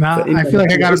 Now I feel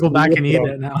like I gotta go back and eat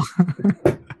it now.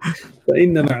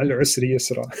 فإن مع العسر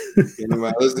يسرا.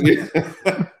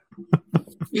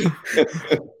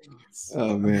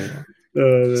 Oh man.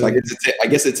 So I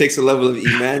guess it takes a level of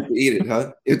iman to eat it,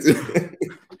 huh?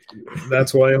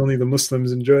 That's why only the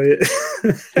Muslims enjoy it.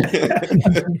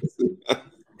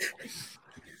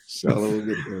 Inshallah, we'll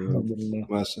get there.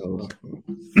 MashaAllah.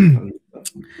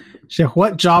 Sheikh,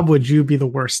 what job would you be the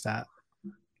worst at?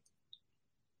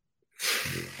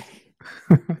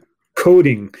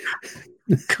 Coding.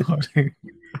 Coding.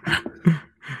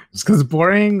 Just because it's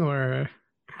boring, or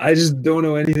I just don't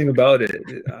know anything about it.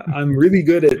 I'm really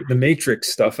good at the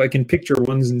matrix stuff. I can picture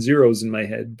ones and zeros in my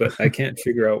head, but I can't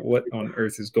figure out what on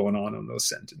earth is going on those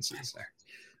sentences there.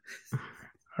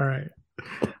 All right.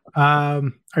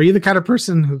 Are you the kind of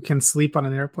person who can sleep on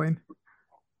an airplane?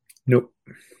 Nope.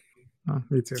 Oh,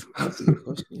 me too.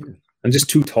 I'm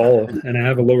just too tall, and I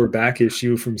have a lower back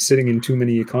issue from sitting in too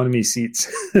many economy seats.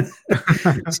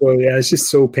 So yeah, it's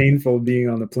just so painful being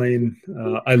on the plane.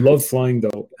 I love flying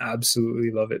though,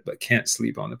 absolutely love it, but can't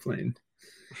sleep on the plane.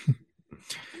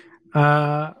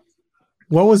 What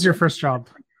was your first job?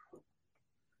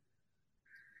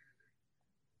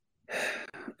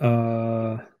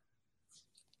 Wow,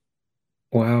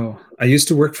 I used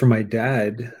to work for my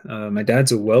dad. My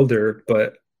dad's a welder,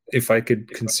 but if I could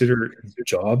consider it a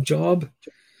job,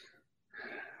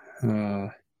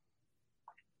 I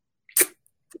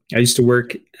used to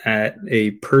work at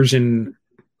a Persian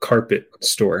carpet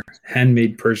store,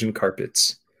 handmade Persian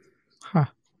carpets. Huh.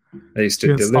 I used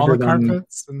to deliver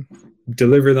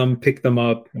them, pick them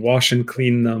up, wash and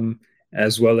clean them,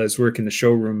 as well as work in the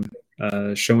showroom,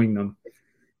 showing them.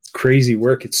 It's crazy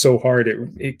work. It's so hard.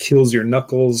 It kills your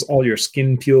knuckles. All your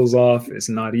skin peels off. It's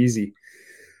not easy.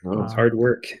 Oh. It's hard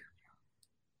work.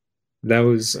 That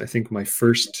was, I think, my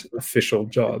first official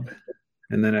job.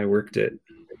 And then I worked at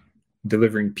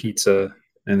delivering pizza,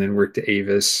 and then worked at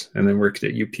Avis, and then worked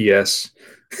at UPS.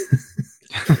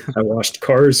 I washed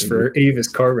cars for Avis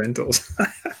car rentals.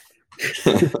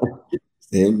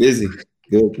 Staying busy.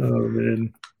 Good. Oh,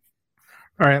 man.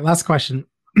 All right, last question.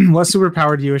 What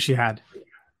superpower do you wish you had?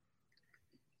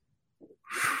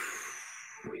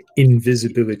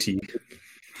 Invisibility.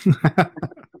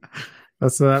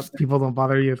 That's so that people don't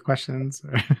bother you with questions.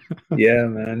 Yeah,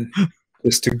 man.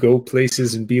 Just to go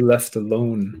places and be left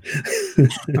alone.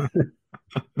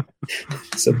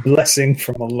 It's a blessing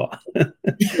from Allah.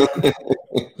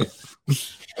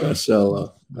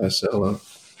 MashaAllah. MashaAllah.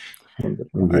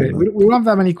 Right. We don't have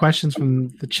that many questions from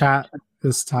the chat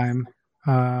this time.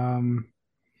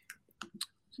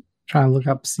 Trying to look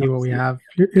up, see what we have.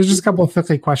 Here's just a couple of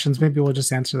fiqh questions. Maybe we'll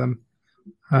just answer them.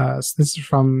 So this is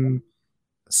from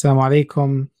Assalamu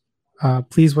alaikum.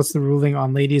 Please, what's the ruling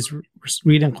on ladies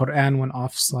reading Quran when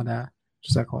off salah?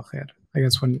 Jazakallah khair. I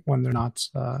guess when they're not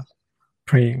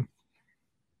praying.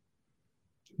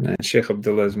 Man, Sheikh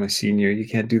Abdullah is my senior. You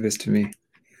can't do this to me.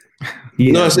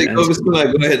 No, go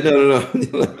ahead.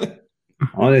 No.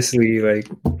 Honestly, like,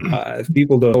 if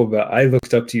people don't know, but I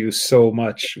looked up to you so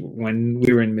much when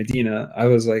we were in Medina. I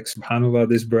was like, subhanAllah,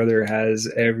 this brother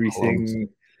has everything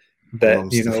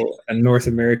that, you know, a North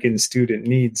American student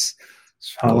needs.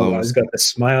 SubhanAllah, he's got the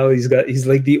smile. He's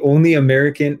like the only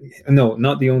American. No,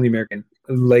 not the only American.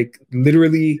 Like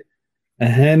literally a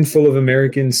handful of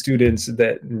American students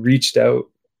that reached out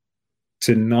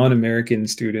to non-American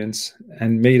students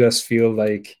and made us feel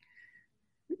like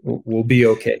we'll be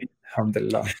okay.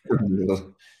 Alhamdulillah.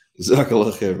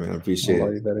 Jazakallah khair, man. I appreciate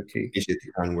it. Appreciate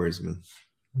the kind words, man.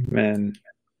 Man,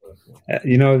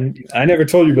 you know, I never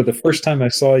told you, but the first time I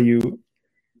saw you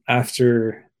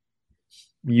after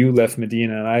you left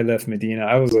Medina and I left Medina,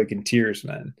 I was like in tears,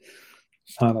 man.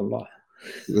 SubhanAllah.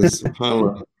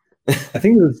 SubhanAllah. I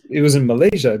think it was in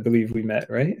Malaysia, I believe we met,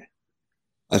 right?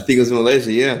 I think it was in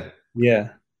Malaysia, yeah.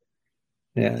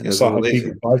 Yeah. I saw how big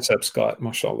your biceps got,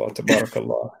 mashallah,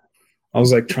 tabarakallah. I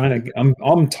was like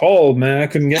I'm tall, man. I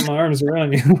couldn't get my arms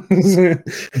around you.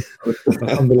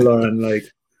 Alhamdulillah, and like,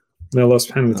 may Allah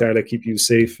subhanahu wa ta'ala keep you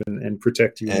safe and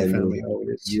protect you and your family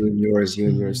always. You and yours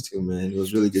too, man. It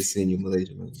was really good seeing you in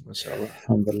Malaysia, man. Mashallah.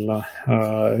 Alhamdulillah.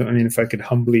 I mean, if I could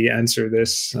humbly answer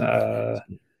this,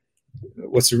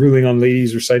 what's the ruling on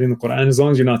ladies reciting the Quran? As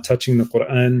long as you're not touching the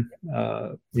Quran,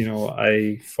 you know,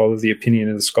 I follow the opinion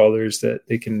of the scholars that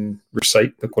they can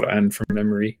recite the Quran from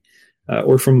memory.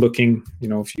 Or from looking, you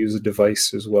know, if you use a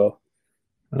device as well.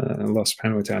 Allah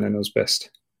subhanahu wa ta'ala knows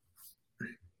best.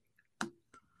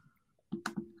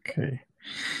 Okay.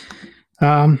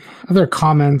 Other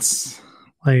comments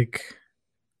like,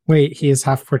 wait, he is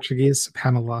half Portuguese,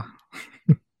 subhanAllah.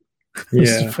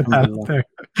 Yeah.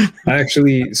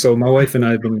 Actually, so my wife and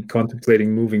I have been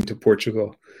contemplating moving to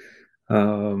Portugal.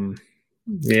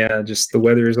 Yeah, just the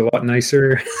weather is a lot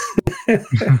nicer.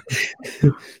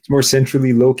 It's more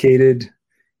centrally located.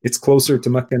 It's closer to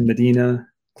Mecca and Medina,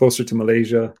 closer to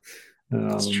Malaysia.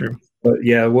 That's true. But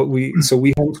yeah, we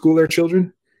homeschool our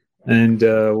children, and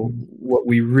what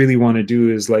we really want to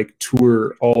do is like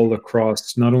tour all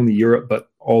across not only Europe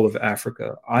but all of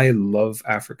Africa. I love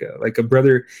Africa. Like a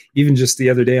brother, even just the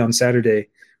other day on Saturday,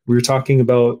 we were talking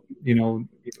about, you know,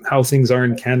 how things are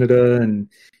in Canada and,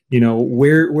 you know,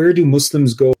 where do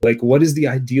Muslims go? Like, what is the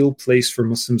ideal place for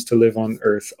Muslims to live on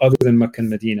earth other than Mecca and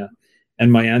Medina? And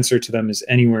my answer to them is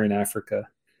anywhere in Africa.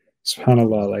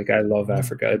 SubhanAllah, like I love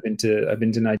Africa. I've been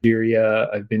to Nigeria.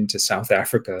 I've been to South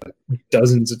Africa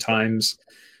dozens of times.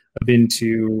 I've been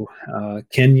to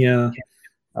Kenya.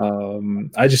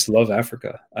 I just love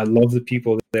Africa. I love the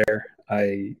people there.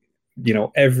 You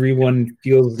know, everyone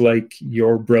feels like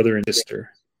your brother and sister,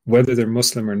 whether they're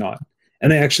Muslim or not.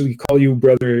 And they actually call you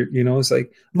brother, you know, it's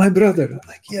like, my brother. I'm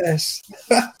like, yes,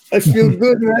 I feel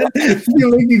good, man. I feel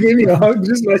like you gave me a hug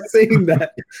just by saying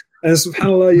that. And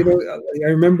subhanAllah, you know, I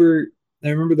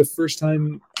remember the first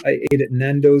time I ate at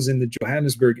Nando's in the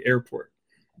Johannesburg airport.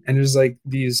 And there's like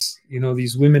these, you know,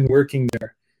 these women working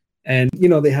there. And, you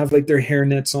know, they have like their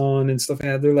hairnets on and stuff.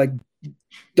 And they're like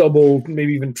double,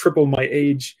 maybe even triple my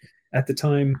age at the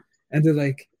time. And they're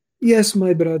like, yes,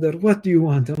 my brother, what do you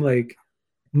want? I'm like,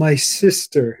 my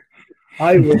sister,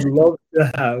 I would love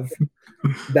to have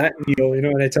that meal, you know,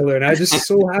 and I tell her, and I'm just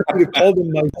so happy to call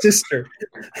them my sister.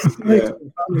 Like,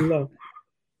 SubhanAllah.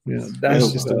 Yeah,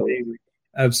 that's just amazing.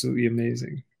 Absolutely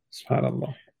amazing.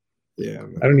 SubhanAllah. Yeah,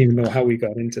 man. I don't even know how we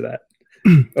got into that.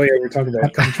 Oh, yeah, we're talking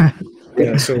about country.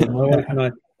 Yeah, so my wife and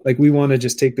I, like, we want to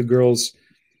just take the girls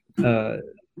to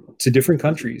different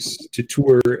countries to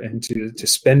tour and to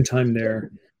spend time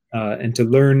there. And to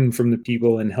learn from the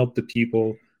people and help the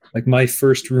people. Like my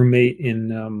first roommate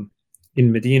in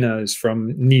Medina is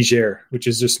from Niger, which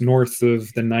is just north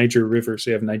of the Niger River. So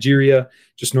you have Nigeria,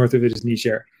 just north of it is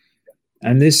Niger.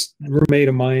 And this roommate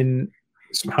of mine,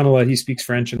 subhanAllah, he speaks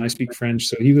French and I speak French.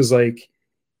 So he was like,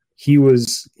 he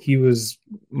was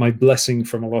my blessing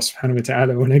from Allah subhanahu wa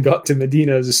ta'ala when I got to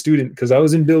Medina as a student, because I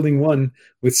was in building 1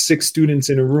 with 6 students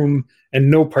in a room and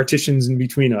no partitions in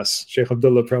between us. Sheikh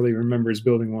Abdullah probably remembers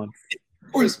building 1.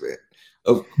 Of course, man.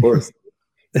 Of course.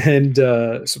 And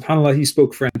subhanAllah, he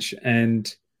spoke French,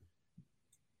 and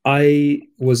I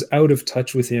was out of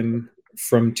touch with him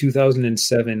from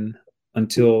 2007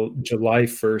 until July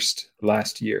 1st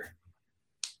last year.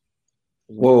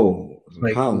 Whoa.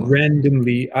 Like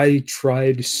randomly, I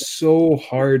tried so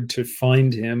hard to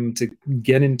find him, to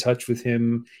get in touch with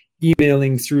him,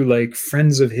 emailing through like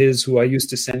friends of his who I used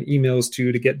to send emails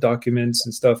to get documents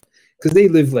and stuff, because they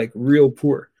live like real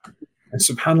poor. And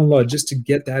subhanAllah, just to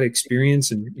get that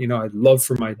experience, and I'd love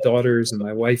for my daughters and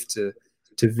my wife to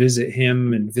visit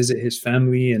him and visit his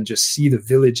family and just see the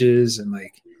villages and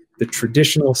like the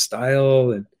traditional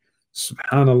style. And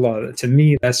subhanAllah, to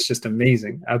me, that's just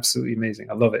amazing. Absolutely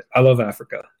amazing. I love it. I love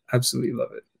Africa. Absolutely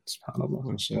love it.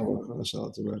 SubhanAllah.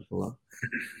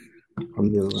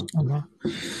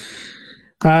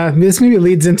 This maybe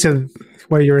leads into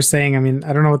what you were saying. I mean,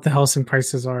 I don't know what the housing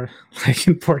prices are like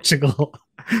in Portugal,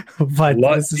 but a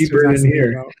lot deeper than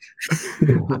here.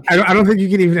 I don't think you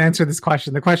can even answer this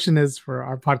question. The question is for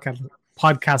our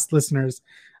podcast listeners.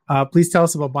 Please tell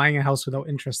us about buying a house without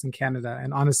interest in Canada.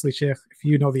 And honestly, Sheikh, if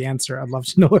you know the answer, I'd love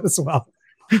to know it as well.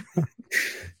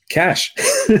 Cash.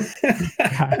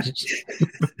 Cash.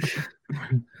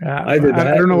 I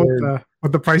don't know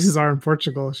what the prices are in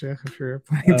Portugal, Sheikh, if you're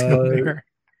planning to go there.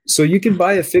 So you can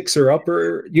buy a fixer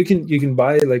upper. You can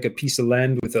buy like a piece of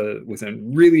land with a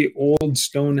really old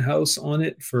stone house on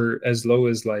it for as low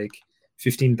as like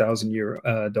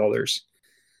 $15,000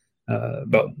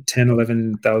 about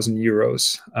 11,000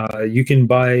 euros. You can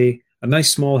buy a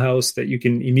nice small house that you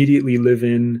can immediately live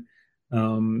in,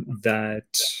 that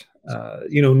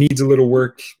needs a little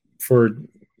work for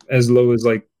as low as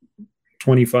like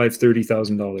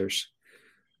 $25,000-$30,000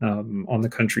 on the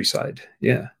countryside.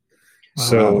 Yeah.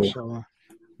 So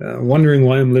wondering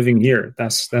why I'm living here.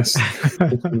 That's you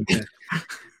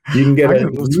can get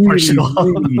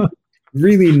a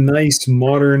really nice,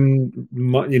 modern,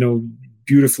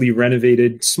 beautifully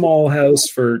renovated small house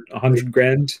for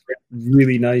 $100,000.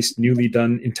 Really nice, newly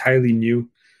done, entirely new.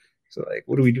 So like,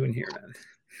 what are we doing here, man?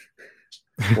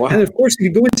 Wow. And of course, if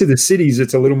you go into the cities,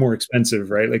 it's a little more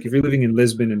expensive, right? Like if you're living in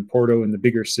Lisbon and Porto and the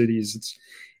bigger cities,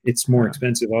 it's more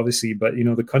expensive, obviously. But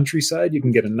the countryside, you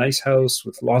can get a nice house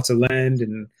with lots of land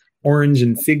and orange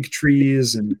and fig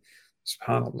trees, and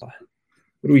subhanAllah,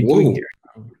 what are we doing here?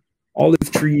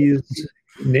 Olive trees,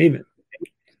 name it.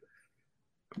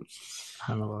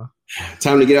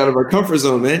 Time to get out of our comfort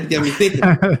zone, man. You got me thinking.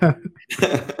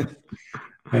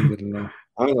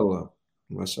 Alhamdulillah.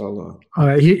 MashaAllah.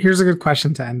 Here's a good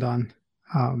question to end on.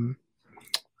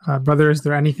 Brother, is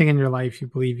there anything in your life you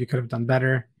believe you could have done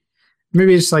better?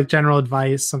 Maybe just like general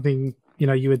advice, something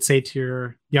you would say to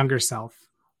your younger self.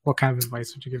 What kind of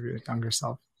advice would you give your younger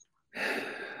self?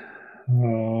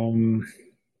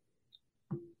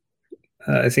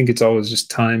 I think it's always just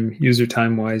time. Use your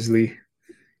time wisely.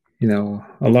 A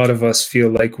lot of us feel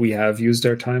like we have used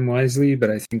our time wisely, but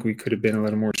I think we could have been a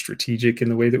little more strategic in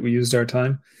the way that we used our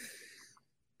time.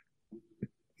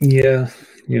 Yeah,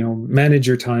 manage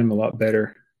your time a lot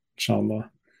better, inshallah.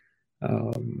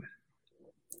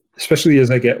 Especially as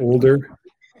I get older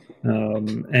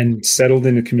and settled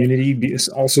in a community,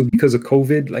 also because of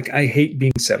COVID. Like, I hate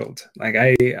being settled. Like,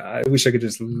 I wish I could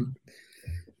just...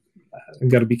 I've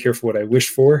got to be careful what I wish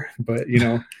for, but,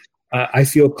 I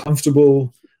feel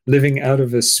comfortable living out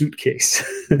of a suitcase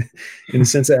in the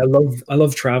sense that I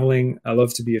love traveling. I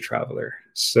love to be a traveler.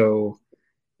 So,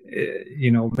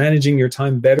 managing your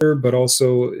time better, but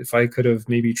also if I could have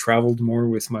maybe traveled more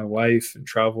with my wife and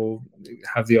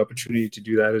have the opportunity to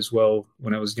do that as well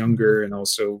when I was younger, and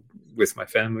also with my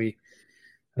family,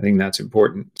 I think that's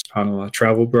important. SubhanAllah,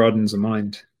 travel broadens the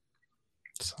mind.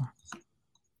 So,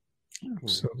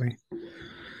 absolutely.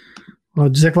 Well,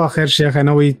 Jazakallah khair, Sheikh. I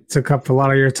know we took up a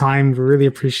lot of your time. We really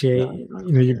appreciate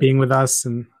you being with us,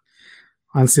 and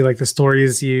honestly, like the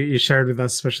stories you shared with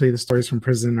us, especially the stories from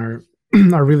prison, are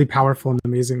really powerful and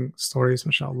amazing stories,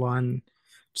 mashallah. And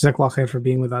Jazakallah khair for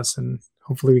being with us, and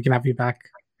hopefully we can have you back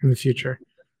in the future.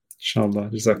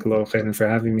 Inshallah. Jazakallah khairan for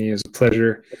having me. It was a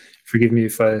pleasure. Forgive me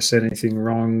if I said anything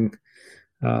wrong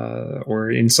or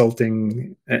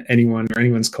insulting anyone or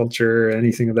anyone's culture or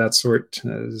anything of that sort.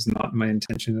 Is not my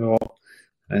intention at all.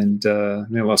 And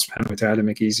may Allah subhanahu wa ta'ala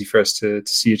make it easy for us to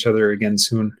see each other again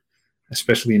soon,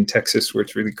 especially in Texas where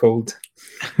it's really cold.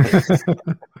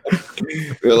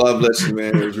 May Allah bless you,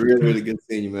 man. It was really, really good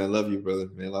seeing you, man. I love you, brother.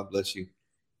 May Allah bless you.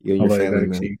 You and your family,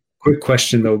 man. Quick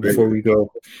question, though, before we go.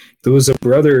 There was a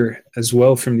brother as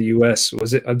well from the U.S.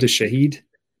 Was it Abdul Shahid?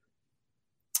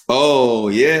 Oh,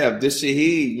 yeah, Abdul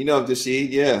Shahid. You know Abdul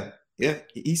Shahid, yeah. Yeah,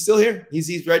 he's still here.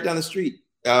 He's right down the street.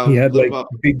 He had like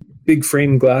big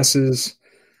frame glasses.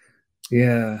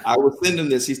 Yeah. I will send him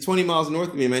this. He's 20 miles north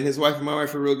of me, man. His wife and my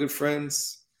wife are real good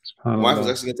friends. My wife was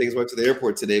actually going to take his wife to the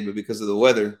airport today, but because of the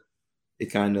weather, it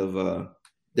kind of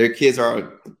their kids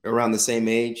are around the same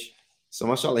age. So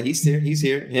mashallah, he's here. He's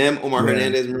here. Him, Omar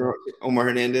Hernandez. Remember Omar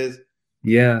Hernandez?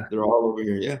 Yeah. They're all over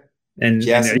here. Yeah. And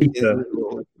Isa.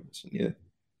 Yeah.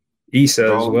 Isa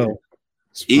as well.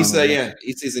 Isa, yeah.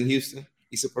 Isa's in Houston.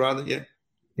 Isa Parada, yeah.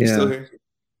 He's still here.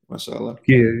 MashaAllah.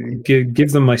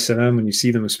 Give them my salam when you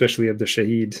see them, especially Abdul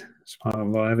Shaheed.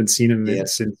 SubhanAllah. I haven't seen him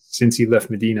since he left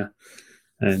Medina.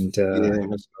 And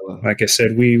like I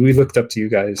said, we looked up to you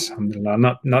guys.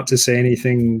 Alhamdulillah. Not to say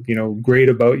anything, great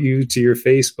about you to your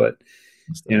face, but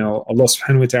Allah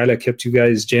subhanahu wa ta'ala kept you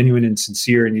guys genuine and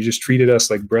sincere, and you just treated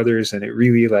us like brothers, and it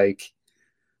really, like,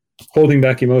 holding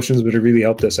back emotions, but it really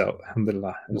helped us out.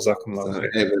 Alhamdulillah.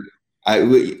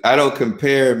 I don't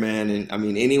compare, man. And I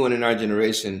mean, anyone in our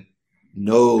generation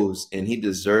knows, and he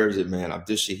deserves it, man.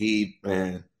 Abdul Shaheed,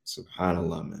 man,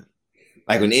 subhanAllah, man.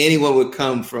 Like, when anyone would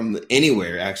come from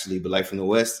anywhere, actually, but like from the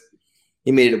West,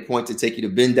 he made it a point to take you to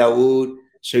bin Daood,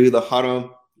 show you the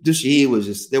haram. Abdul Shaheed was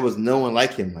just, there was no one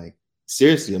like him. Like,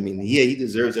 seriously, I mean, yeah, he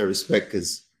deserves that respect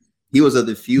because he was of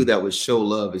the few that would show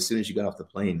love as soon as you got off the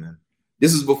plane, man.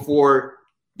 This is before,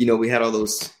 we had all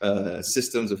those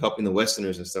systems of helping the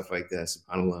Westerners and stuff like that,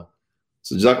 subhanAllah.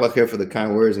 So Jazakallah khair for the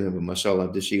kind words, man, but mashallah,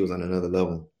 Abdul Shaheed was on another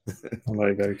level.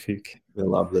 Allah barik feek. May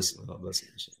Allah bless him. Allah bless him.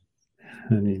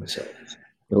 Ameen.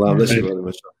 Allah bless you, brother.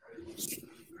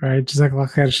 All right,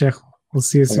 Jazakallah khair, Sheikh. We'll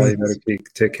see you soon. Allah barik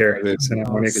feek. Take care. Assalamu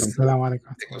alaikum.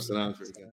 Assalamu alaikum.